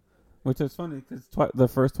 Huh. Which is funny because the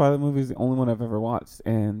first Twilight movie is the only one I've ever watched,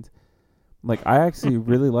 and like I actually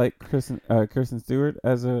really like Kirsten Stewart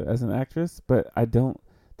as an actress, but I don't.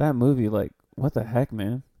 That movie, like, what the heck,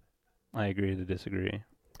 man? I agree to disagree.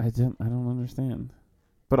 I don't understand.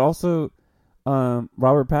 But also,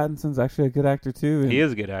 Robert Pattinson's actually a good actor too. And, He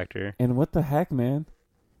is a good actor. And what the heck, man?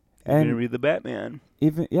 He's gonna read the Batman.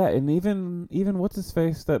 Even what's his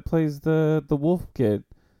face that plays the wolf kid?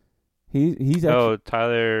 He's actually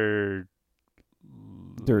Tyler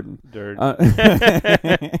Durden. There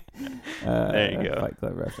you go. Fight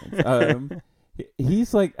Club reference.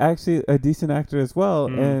 He's like actually a decent actor as well,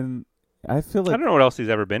 and I feel like I don't know what else he's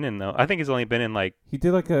ever been in though. I think he's only been in like he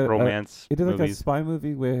did like a romance. He did like movies. a spy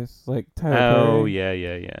movie with like Tyler Oh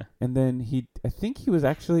Perry. yeah. And then I think he was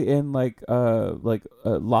actually in like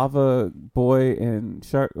Lava Boy and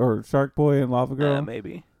Shark Boy and Lava Girl.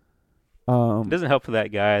 Maybe. It doesn't help for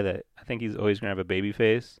that guy that I think he's always gonna have a baby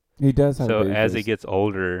face. He does have. So a baby as face. he gets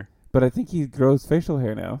older, but I think he grows facial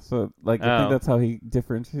hair now. So like I think that's how he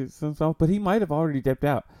differentiates himself. But he might have already dipped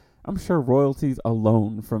out. I'm sure royalties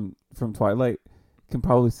alone from Twilight can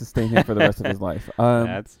probably sustain him for the rest of his life.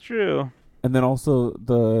 That's true. And then also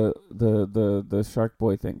the Shark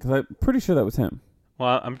Boy thing, because I'm pretty sure that was him.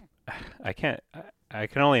 Well, I can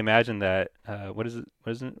only imagine that. What is it?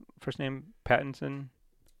 First name Pattinson.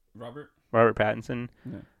 Robert Pattinson.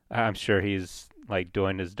 Yeah. I'm sure he's like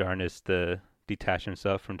doing his darnest to detach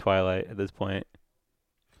himself from Twilight at this point.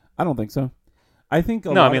 I don't think so. I think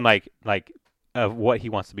I mean like of what he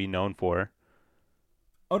wants to be known for.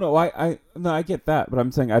 Oh no, I get that, but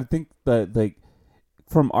I'm saying I think that like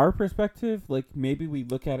from our perspective, like maybe we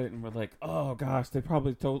look at it and we're like, oh gosh, they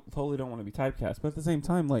probably totally don't want to be typecast. But at the same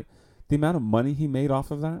time, like the amount of money he made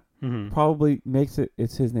off of that probably makes it.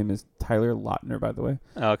 His name is Tyler Lautner, by the way.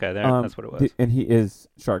 Oh, okay, that's what it was. And he is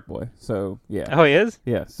Shark Boy, so yeah. Oh, he is?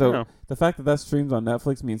 Yeah. So the fact that streams on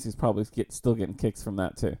Netflix means he's probably still getting kicks from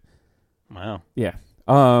that too. Wow. Yeah.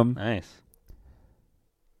 Nice.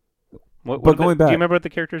 But going back, do you remember what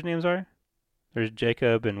the characters' names are? There's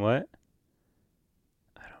Jacob and what?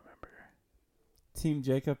 I don't remember. Team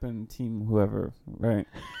Jacob and Team whoever, right?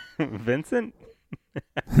 Vincent?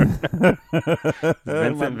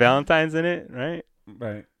 Vincent Valentine's in it, right?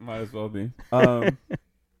 Right. Might as well be.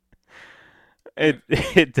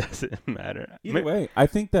 It doesn't matter. Either way, I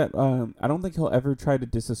think that I don't think he'll ever try to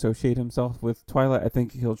disassociate himself with Twilight. I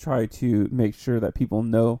think he'll try to make sure that people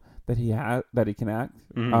know that he can act.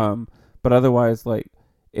 Mm-hmm. But otherwise, like,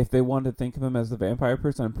 if they want to think of him as the vampire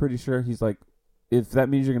person, I'm pretty sure he's like, if that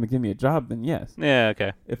means you're going to give me a job, then yes. Yeah,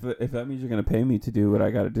 okay. If that means you're going to pay me to do what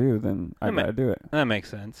I got to do, then I got to do it. That makes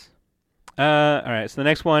sense. All right, so the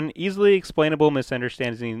next one, easily explainable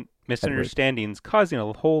misunderstandings causing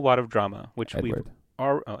a whole lot of drama, which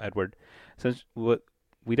Edward. Since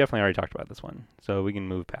we definitely already talked about this one, so we can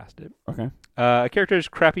move past it. Okay. A character's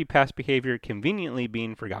crappy past behavior conveniently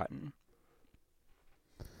being forgotten.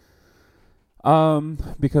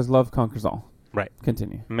 Because love conquers all. Right.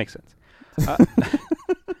 Continue. Makes sense.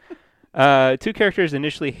 Two characters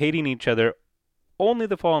initially hating each other, only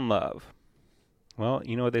to fall in love. Well,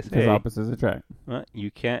 you know what they say. Because opposites attract. Well,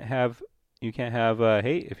 you can't have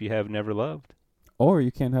hate if you have never loved. Or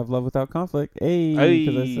you can't have love without conflict. Because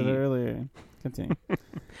I said it earlier. Continue.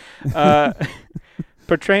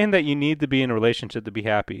 Portraying that you need to be in a relationship to be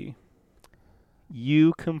happy.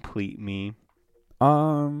 You complete me.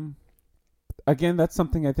 Again, that's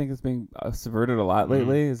something I think is being subverted a lot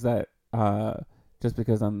lately. Is that just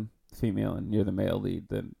because I'm female and you're the male lead,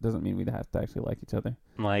 that doesn't mean we have to actually like each other.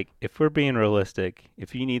 Like, if we're being realistic,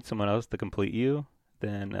 if you need someone else to complete you,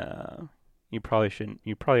 then you probably shouldn't.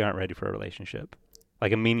 You probably aren't ready for a relationship,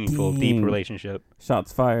 like a meaningful, deep relationship.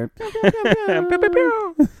 Shots fired.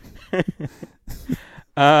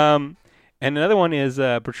 And another one is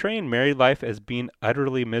portraying married life as being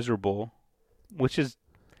utterly miserable, which is,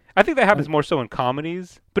 I think that happens more so in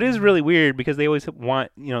comedies, but it is really weird because they always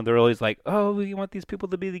want, they're always like, oh, we want these people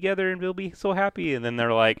to be together and we'll be so happy. And then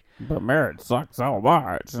they're like, but marriage sucks so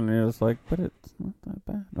much. And you're just like, but it's not that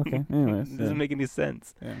bad. Okay. Anyways. Doesn't make any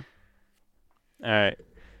sense. Yeah. All right.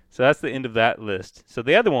 So that's the end of that list. So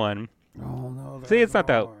the other one. Oh, no. See, it's not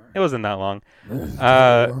that. It wasn't that long.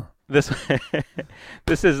 This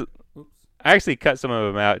is. I actually cut some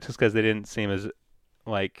of them out just because they didn't seem as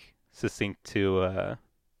succinct to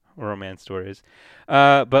romance stories.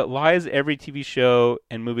 But lies every TV show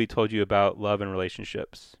and movie told you about love and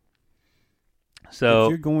relationships. So if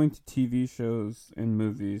you're going to TV shows and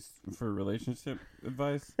movies for relationship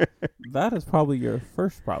advice, that is probably your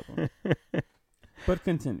first problem. But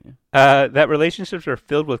continue. That relationships are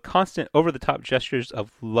filled with constant over-the-top gestures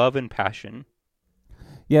of love and passion.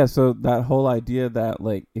 Yeah, so that whole idea that,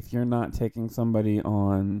 if you're not taking somebody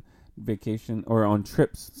on vacation or on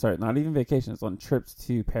trips, not even vacations, on trips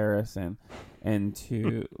to Paris and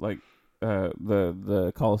to,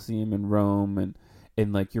 the Colosseum in Rome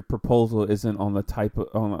and your proposal isn't on the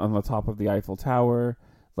on the top of the Eiffel Tower,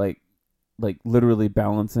 literally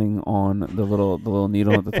balancing on the little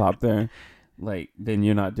needle at the top there. Then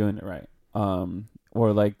you're not doing it right.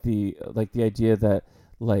 Or the idea that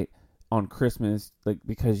on Christmas,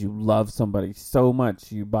 because you love somebody so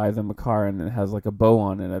much, you buy them a car and it has a bow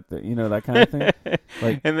on it at the, that kind of thing.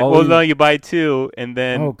 And then, you buy two, and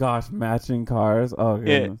then oh gosh, matching cars. Oh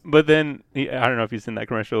goodness. Yeah, but then I don't know if you've seen that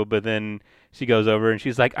commercial, but then she goes over and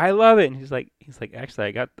she's like, "I love it," and he's like, "Actually,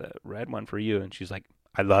 I got the red one for you," and she's like,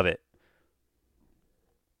 "I love it."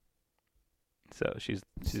 So she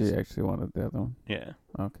actually wanted the other one. Yeah.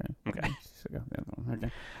 Okay. She got the other one. Okay.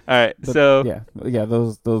 All right. But so yeah,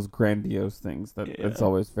 those grandiose things that it's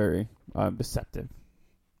always very deceptive.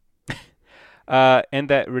 And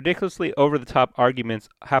that ridiculously over the top arguments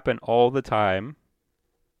happen all the time.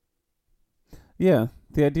 Yeah,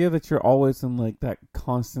 the idea that you're always in that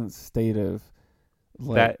constant state of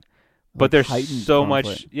that, but there's so conflict.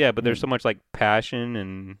 much. Yeah, but there's so much passion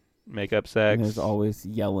and make up sex. And there's always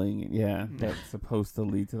yelling. Yeah, that's supposed to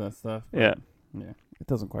lead to that stuff. Yeah, it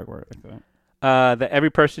doesn't quite work like that. That every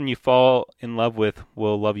person you fall in love with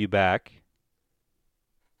will love you back.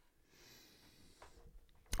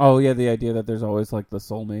 Oh yeah, the idea that there's always the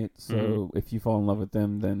soulmate. So if you fall in love with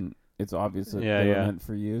them, then it's obvious that they're meant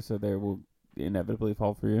for you. So they will inevitably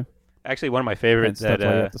fall for you. Actually, one of my favorites that's why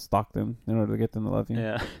you have to stalk them in order to get them to love you.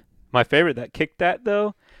 Yeah, my favorite that kicked that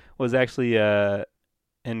though was actually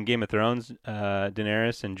in Game of Thrones,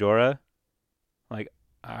 Daenerys and Jorah.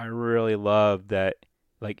 I really love that.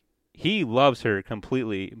 He loves her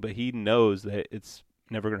completely, but he knows that it's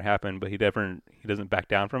never going to happen. But he doesn't back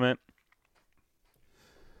down from it.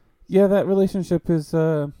 Yeah, that relationship is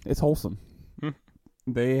it's wholesome.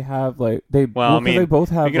 They have they both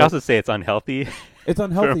have. You can also say it's unhealthy. It's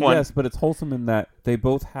unhealthy, yes, but it's wholesome in that they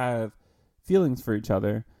both have feelings for each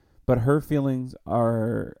other, but her feelings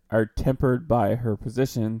are tempered by her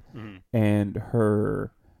position and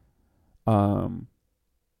her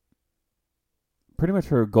pretty much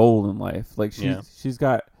her goal in life. She's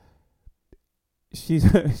got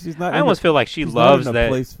she's not. I almost feel like she she's loves not in a that.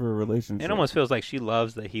 place for a relationship. It almost feels like she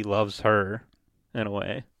loves that he loves her, in a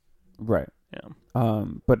way. Right. Yeah.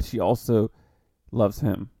 But she also loves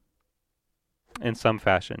him. In some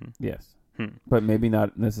fashion. Yes. But maybe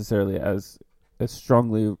not necessarily as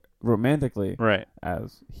strongly romantically Right.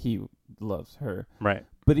 as he loves her. Right.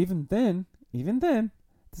 But even then, at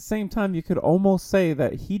the same time, you could almost say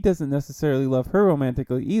that he doesn't necessarily love her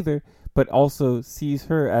romantically either, but also sees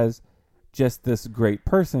her as just this great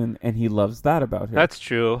person, and he loves that about her. That's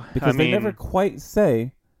true. Because they never quite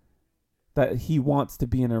say that he wants to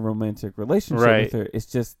be in a romantic relationship with her. It's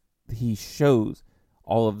just he shows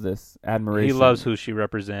all of this admiration. He loves who she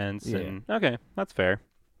represents. Yeah. And okay, that's fair.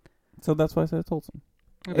 So that's why I said it's wholesome.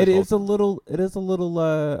 It is a little what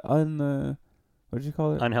did you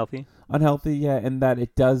call it? Unhealthy. Unhealthy, yeah, in that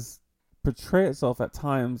it does portray itself at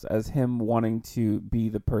times as him wanting to be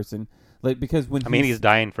the person, like, because when he's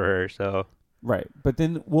dying for her, so right. But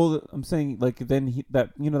then, I'm saying, like, then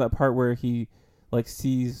that part where he like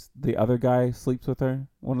sees the other guy sleeps with her.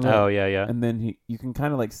 Oh yeah. And then you can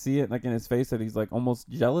kind of like see it like in his face that he's like almost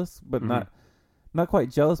jealous, but not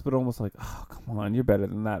quite jealous, but almost like, oh, come on, you're better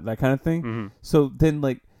than that kind of thing. Mm-hmm. So then,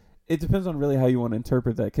 like, it depends on really how you want to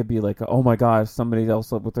interpret that. It could be like, oh my gosh, somebody else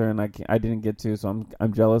slept with her and I didn't get to, so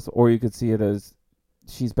I'm jealous. Or you could see it as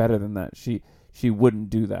she's better than that. She wouldn't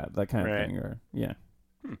do that kind of thing. Or yeah.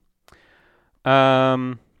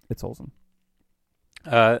 It's wholesome.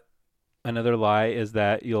 Another lie is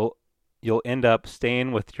that you'll end up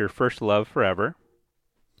staying with your first love forever.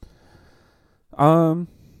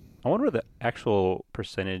 I wonder what the actual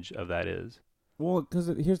percentage of that is. Well, because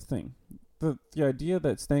here's the thing. The idea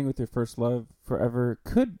that staying with your first love forever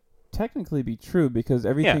could technically be true, because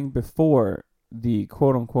everything before the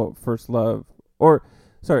quote-unquote first love,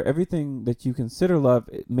 everything that you consider love,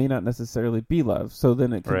 it may not necessarily be love. So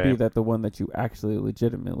then it could be that the one that you actually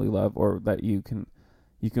legitimately love, or that you can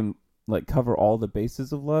like cover all the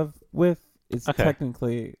bases of love with, is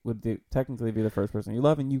technically be the first person you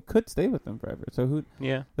love, and you could stay with them forever. So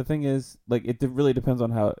the thing is, like, it really depends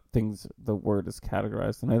on how the word is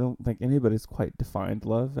categorized, and I don't think anybody's quite defined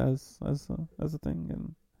love as a thing.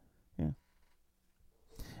 And yeah.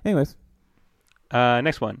 Anyways,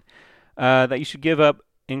 next one, that you should give up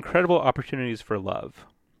incredible opportunities for love.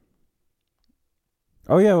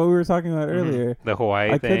 Oh yeah, what we were talking about earlier. The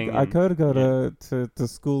Hawaii thing. I could go to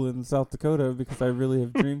school in South Dakota, because I really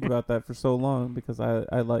have dreamed about that for so long, because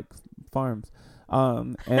I like farms.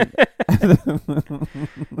 And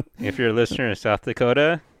if you're a listener in South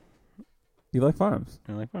Dakota, you like farms.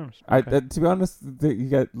 I like farms. Okay. To be honest, you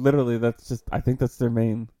got literally. That's just. I think that's their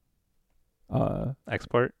main.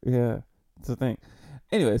 Export. Yeah, it's a thing.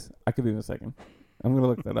 Anyways, I could be mistaken. I'm gonna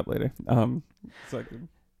look that up later. And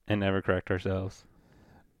never correct ourselves.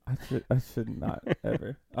 I should not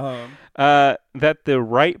ever. That the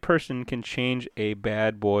right person can change a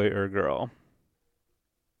bad boy or girl.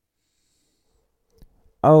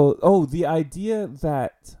 Oh, the idea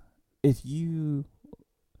that if you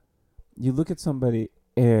look at somebody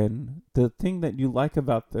and the thing that you like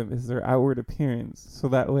about them is their outward appearance, so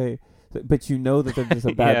that way, but you know that they're just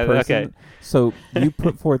a bad person. Okay. So you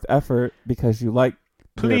put forth effort because you like.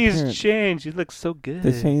 Please change. You look so good.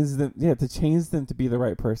 To change them to be the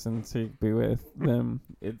right person to be with them.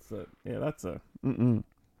 It's that's a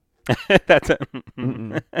that's a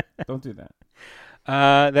Don't do that.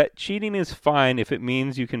 That cheating is fine if it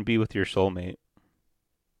means you can be with your soulmate.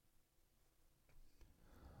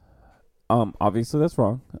 Obviously that's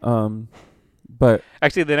wrong. But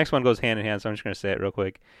actually the next one goes hand in hand, so I'm just going to say it real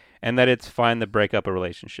quick. And that it's fine to break up a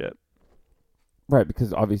relationship. Right,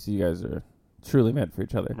 because obviously you guys are truly meant for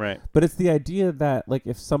each other. Right. But it's the idea that, like,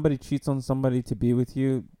 if somebody cheats on somebody to be with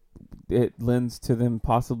you, it lends to them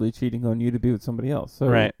possibly cheating on you to be with somebody else. So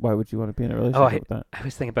why would you want to be in a relationship with that? I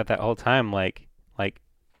was thinking about that all the time. Like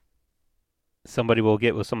somebody will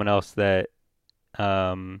get with someone else that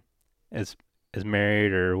is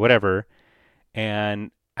married or whatever,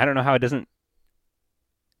 and I don't know how it doesn't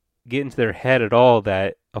get into their head at all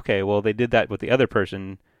that, okay, well, they did that with the other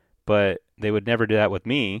person, but they would never do that with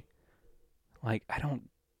me. Like, I don't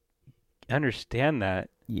understand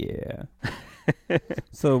that. Yeah.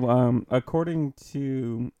 So, according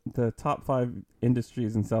to the top 5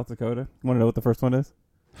 industries in South Dakota, you want to know what the first one is?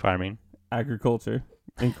 Farming. Agriculture,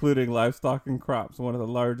 including livestock and crops. One of the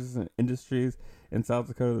largest industries in South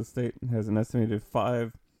Dakota. The state has an estimated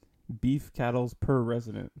 5 beef cattle per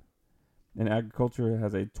resident. And agriculture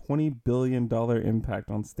has a $20 billion impact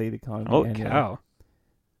on state economy. Oh, cow.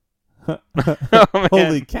 Oh,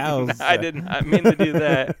 holy cows. I did not mean to do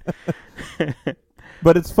that.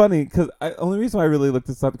 But it's funny because only reason why I really looked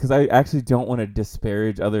this up because I actually don't want to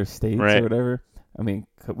disparage other states or whatever. I mean,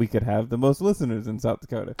 we could have the most listeners in South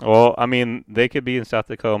Dakota. Well, I mean, they could be in South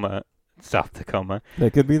Dakota. They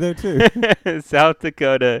could be there too. South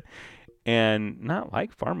Dakota, and not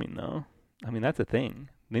like farming though. I mean, that's a thing.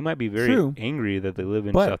 They might be very angry that they live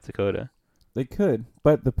in South Dakota. They could,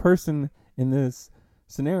 but the person in this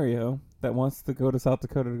scenario that wants to go to South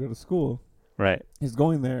Dakota to go to school, right, is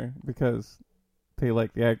going there because they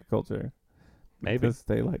like the agriculture. Maybe because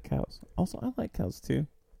they like cows. Also, I like cows too.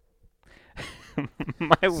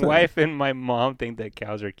 My wife and my mom think that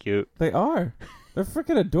cows are cute. They are. They're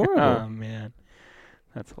freaking adorable. Oh man,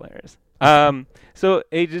 that's hilarious. So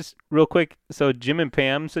just real quick. So Jim and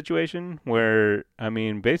Pam situation, where I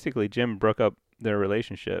mean, basically Jim broke up their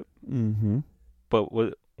relationship. Mm-hmm. But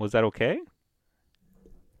was that okay?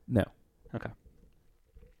 No. Okay.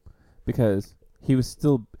 Because he was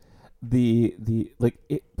still the like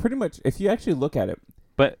it pretty much. If you actually look at it,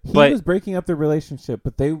 but he was breaking up their relationship,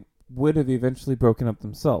 but they would have eventually broken up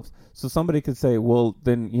themselves. So somebody could say, well,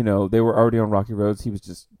 then they were already on rocky roads. He was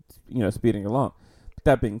just speeding along. But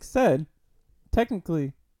that being said,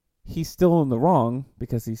 technically, he's still in the wrong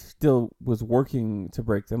because he still was working to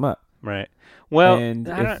break them up. Right. Well, and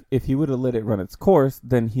if he would have let it run its course,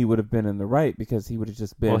 then he would have been in the right because he would have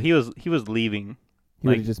just been. Well, he was leaving. He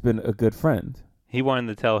would have just been a good friend. He wanted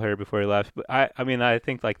to tell her before he left, but I mean, I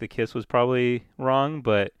think like the kiss was probably wrong,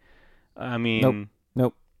 but I mean,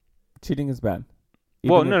 nope. Cheating is bad.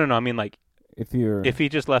 Well, no. I mean, like if he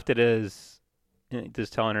just left it as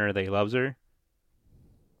just telling her that he loves her.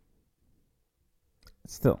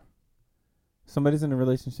 Still, somebody's in a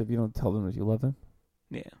relationship. You don't tell them that you love them.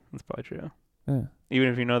 Yeah, that's probably true. Yeah. Even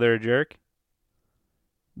if you know they're a jerk?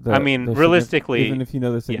 Realistically... Even if you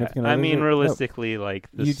know they're significant I mean, realistically, like,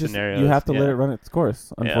 this scenario... You have to let it run its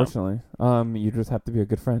course, unfortunately. Yeah. You just have to be a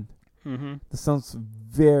good friend. Mm-hmm. This sounds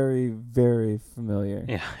very, very familiar.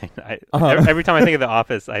 Yeah. Every time I think of The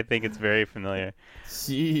Office, I think it's very familiar.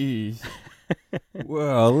 Jeez.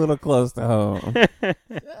 Well, a little close to home.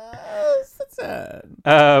 That's sad.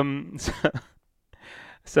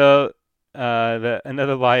 So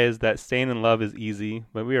another lie is that staying in love is easy,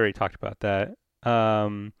 but we already talked about that.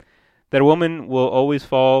 That a woman will always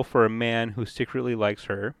fall for a man who secretly likes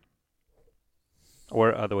her,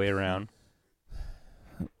 or other way around.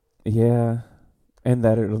 Yeah, and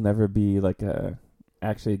that it'll never be like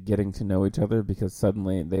actually getting to know each other because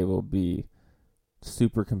suddenly they will be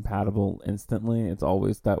super compatible instantly. It's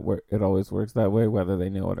always it always works that way, whether they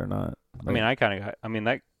know it or not. Like,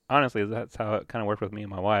 that honestly, that's how it kind of worked with me and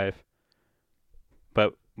my wife.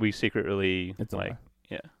 But we secretly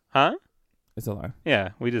yeah, huh? It's a lie. Yeah,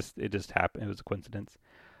 it just happened. It was a coincidence.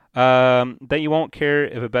 That you won't care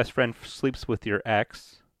if a best friend sleeps with your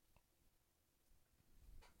ex.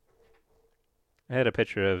 I had a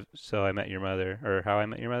picture of So I Met Your Mother, or How I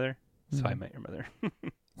Met Your Mother. So I Met Your Mother.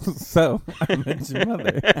 So I Met Your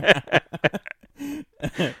Mother.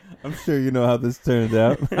 I'm sure you know how this turned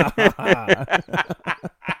out.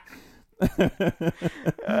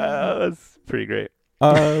 That's pretty great.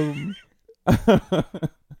 Yeah.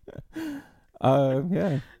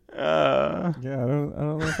 Yeah, I don't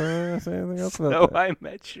know if I'm gonna say anything else about So that. I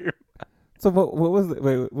Met Your. So what was it?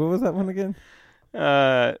 Wait, what was that one again?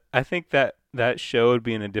 I think that show would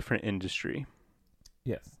be in a different industry.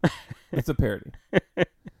 Yes, it's a parody.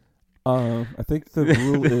 I think the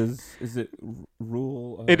rule is it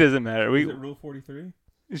rule? It doesn't matter. Is it rule 43?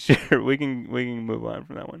 Sure, we can move on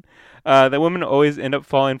from that one. That women always end up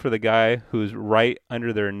falling for the guy who's right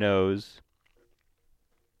under their nose.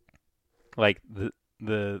 Like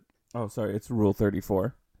the. Oh, sorry, it's rule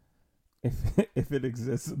 34. If it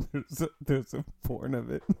exists, there's a porn of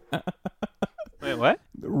it. Wait, what?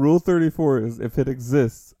 Rule 34 is if it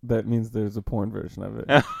exists, that means there's a porn version of it.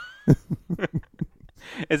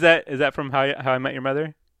 Is that from How I Met Your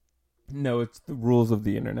Mother? No, it's the rules of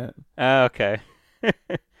the internet. Okay. Nice.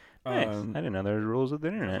 I didn't know there were rules of the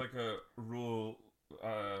internet. It's like a rule.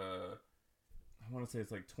 I want to say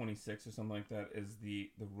it's like 26 or something like that. Is the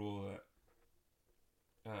rule that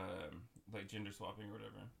like gender swapping or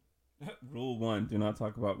whatever. Rule 1: do not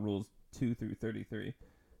talk about rules 2 through 33.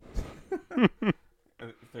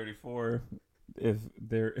 34. If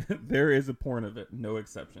there is a porn of it, no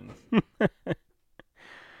exceptions. All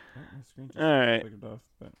right.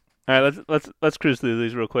 All right, let's cruise through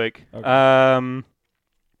these real quick. Okay.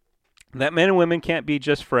 That men and women can't be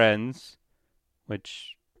just friends,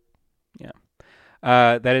 which, yeah.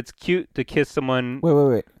 That it's cute to kiss someone.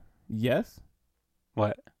 Wait. Yes?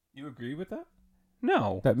 What? You agree with that?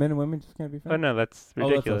 No. That men and women just can't be friends? Oh no, that's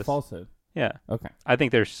ridiculous. Oh, that's a falsehood. Yeah. Okay. I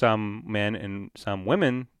think there's some men and some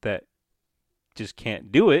women that just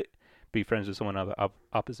can't do it, be friends with someone of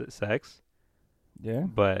opposite sex. Yeah.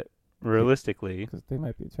 But realistically, because they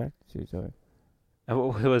might be attracted to each other.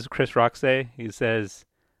 what was Chris Rock say? He says,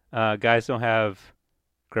 guys don't have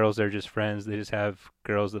girls, they're just friends. They just have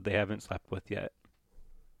girls that they haven't slept with yet.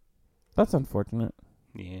 That's unfortunate.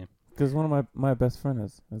 Yeah. Because one of my best friend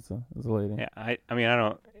is a lady. Yeah. I mean, I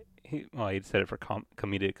don't. He said it for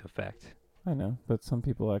comedic effect. I know, but some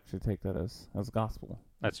people actually take that as gospel.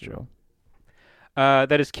 That's true.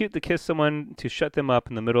 That is cute to kiss someone to shut them up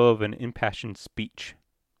in the middle of an impassioned speech.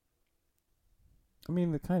 I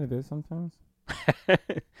mean, it kind of is sometimes.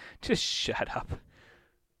 Just shut up.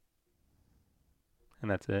 And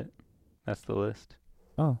that's it. That's the list.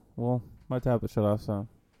 Oh, well, my tablet shut off, so.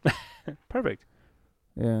 Perfect.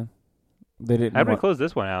 Yeah. They didn't. How do we close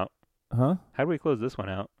this one out? Huh? How do we close this one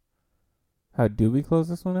out? How do we close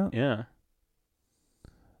this one out? Yeah.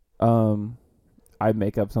 I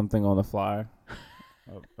make up something on the fly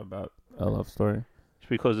about a love story.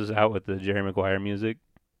 Should we close this out with the Jerry Maguire music?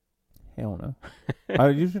 Hell no. I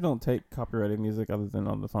usually don't take copyrighted music other than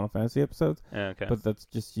on the Final Fantasy episodes. Okay. But that's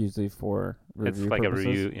just usually for review It's like purposes. a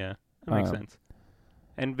review, yeah. That makes sense.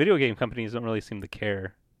 And video game companies don't really seem to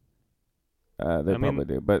care. They probably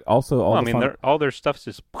do. But also all their stuff's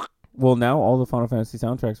just... Well, now all the Final Fantasy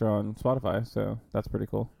soundtracks are on Spotify, so that's pretty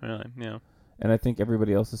cool. Really? Yeah. And I think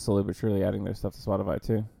everybody else is slowly but surely adding their stuff to Spotify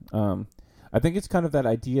too. I think it's kind of that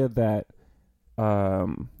idea that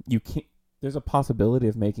you can't. There's a possibility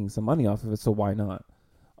of making some money off of it, so why not?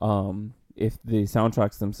 If the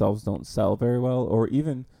soundtracks themselves don't sell very well, or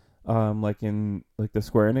even like in like the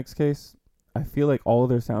Square Enix case, I feel like all of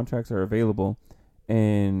their soundtracks are available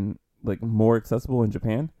and like more accessible in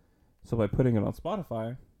Japan. So by putting it on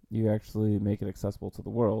Spotify, you actually make it accessible to the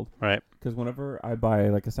world. Right. Because whenever I buy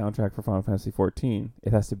like a soundtrack for Final Fantasy 14,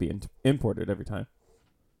 it has to be imported every time.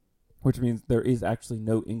 Which means there is actually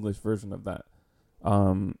no English version of that.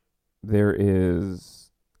 There is,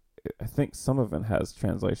 I think some of it has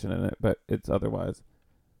translation in it, but it's otherwise.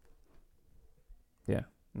 Yeah,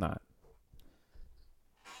 not.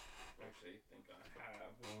 Actually, I think I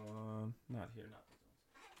have one. Not here, not.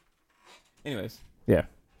 Anyways, yeah,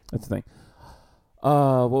 that's the thing.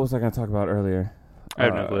 What was I going to talk about earlier? I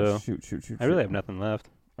have no clue. Shoot. I really have nothing left.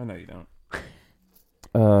 I know you don't.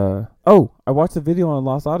 Oh, I watched a video on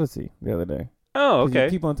Lost Odyssey the other day. Oh, okay. You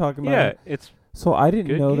keep on talking about it. Yeah, it's... So I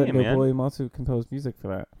didn't know that game, Nobuo Uematsu composed music for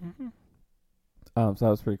that. Mm-hmm. So that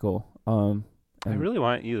was pretty cool. I really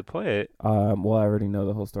want you to play it. Well, I already know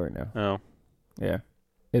the whole story now. Oh. Yeah.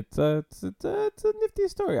 It's a nifty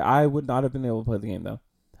story. I would not have been able to play the game though.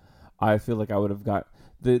 I feel like I would have got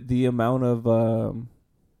the amount of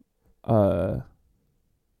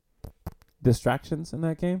distractions in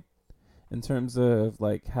that game in terms of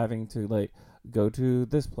like having to like go to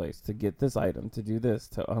this place to get this item, to do this,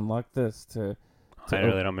 to unlock this, to I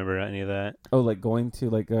really don't remember any of that. Oh, like going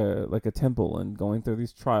to like a temple and going through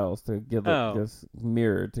these trials to get like this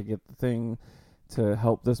mirror, to get the thing, to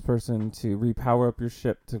help this person to repower up your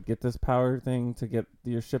ship, to get this power thing, to get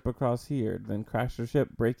your ship across here, then crash your ship,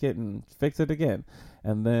 break it, and fix it again,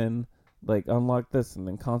 and then like unlock this, and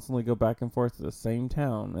then constantly go back and forth to the same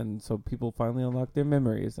town, and so people finally unlock their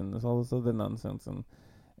memories, and there's all this other nonsense, and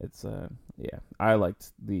it's yeah, I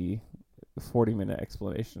liked the 40-minute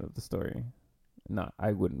explanation of the story.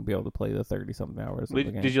 I wouldn't be able to play the 30-something hours of the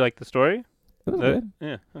game. Did you like the story? It was good.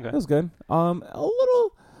 Yeah, okay. It was good. A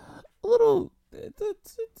little. It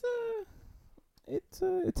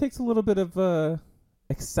takes a little bit of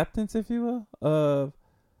acceptance, if you will,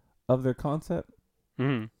 of their concept.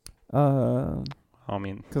 Mm-hmm. I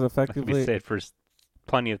mean, because effectively, that can be said for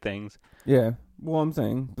plenty of things. Yeah. Well, I'm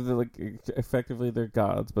saying they're like effectively they're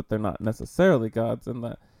gods, but they're not necessarily gods, and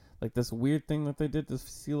that. Like this weird thing that they did to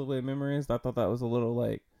seal away memories, I thought that was a little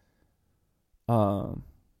like, not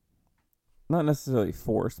necessarily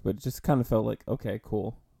forced, but it just kind of felt like, okay,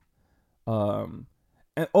 cool. And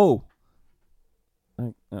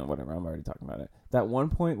whatever, I'm already talking about it. That one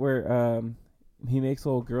point where he makes a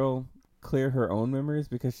little girl clear her own memories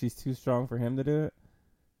because she's too strong for him to do it.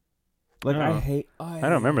 Like I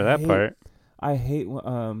don't remember that part. I hate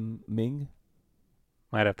Ming.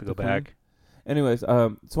 Might have to go back. Anyways,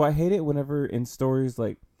 so I hate it whenever in stories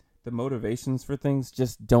like the motivations for things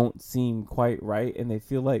just don't seem quite right, and they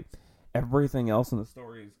feel like everything else in the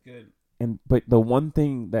story is good, but the one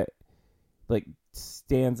thing that like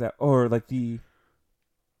stands out, or like you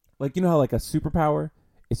know how like a superpower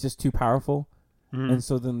is just too powerful, and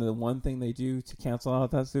so then the one thing they do to cancel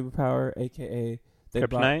out that superpower, aka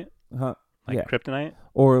Kryptonite. kryptonite.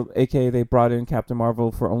 Or AKA they brought in Captain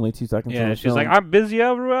Marvel for only 2 seconds. Yeah, she's like, I'm busy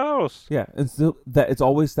everywhere else. Yeah, and so that it's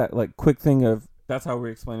always that like quick thing of that's how we're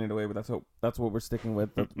explaining it away, but that's what we're sticking with.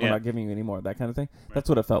 We're not giving you any more, that kind of thing. Right. That's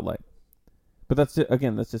what it felt like. But that's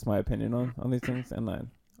just my opinion on these things, and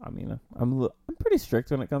I'm pretty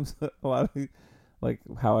strict when it comes to a lot of like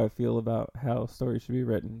how I feel about how stories should be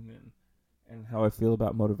written and how I feel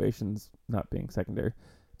about motivations not being secondary.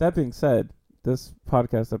 That being said, this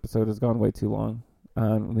podcast episode has gone way too long.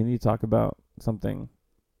 We need to talk about something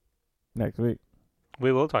next week.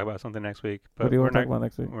 We will talk about something next week. But what do you want to talk about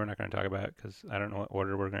next week? We're not going to talk about it because I don't know what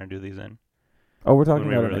order we're going to do these in. Oh, we're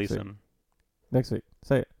talking about it next week. Next week.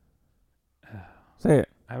 Say it. Say it.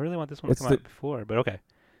 I really want this one to come out before, but okay.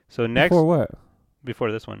 So next... Before what?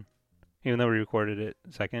 Before this one. Even though we recorded it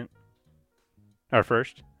second. Or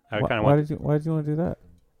first. Why did you want to do that?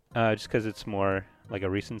 Just because it's more like a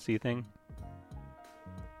recency thing.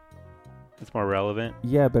 It's more relevant.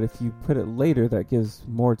 Yeah, but if you put it later, that gives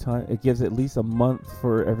more time. It gives at least a month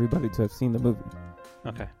for everybody to have seen the movie.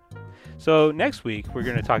 Okay. So next week, we're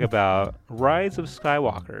going to talk about Rise of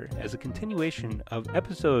Skywalker as a continuation of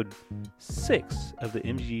episode 6 of the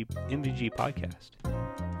MVG podcast,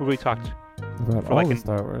 where we talked about for all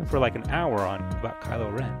Star Wars for like an hour about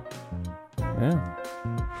Kylo Ren. Yeah.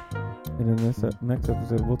 And in this next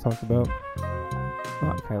episode, we'll talk about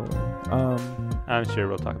not Kylo Ren. I'm sure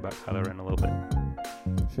we'll talk about Kylo Ren a little bit.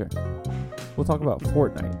 Sure. We'll talk about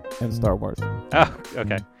Fortnite and Star Wars. Oh,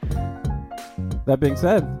 okay. That being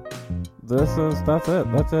said, that's it. That's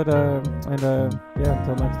it.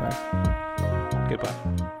 Until next time. Goodbye.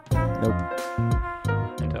 Nope.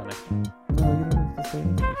 Until next time. No, you don't have to say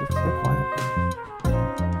anything. Just stay quiet.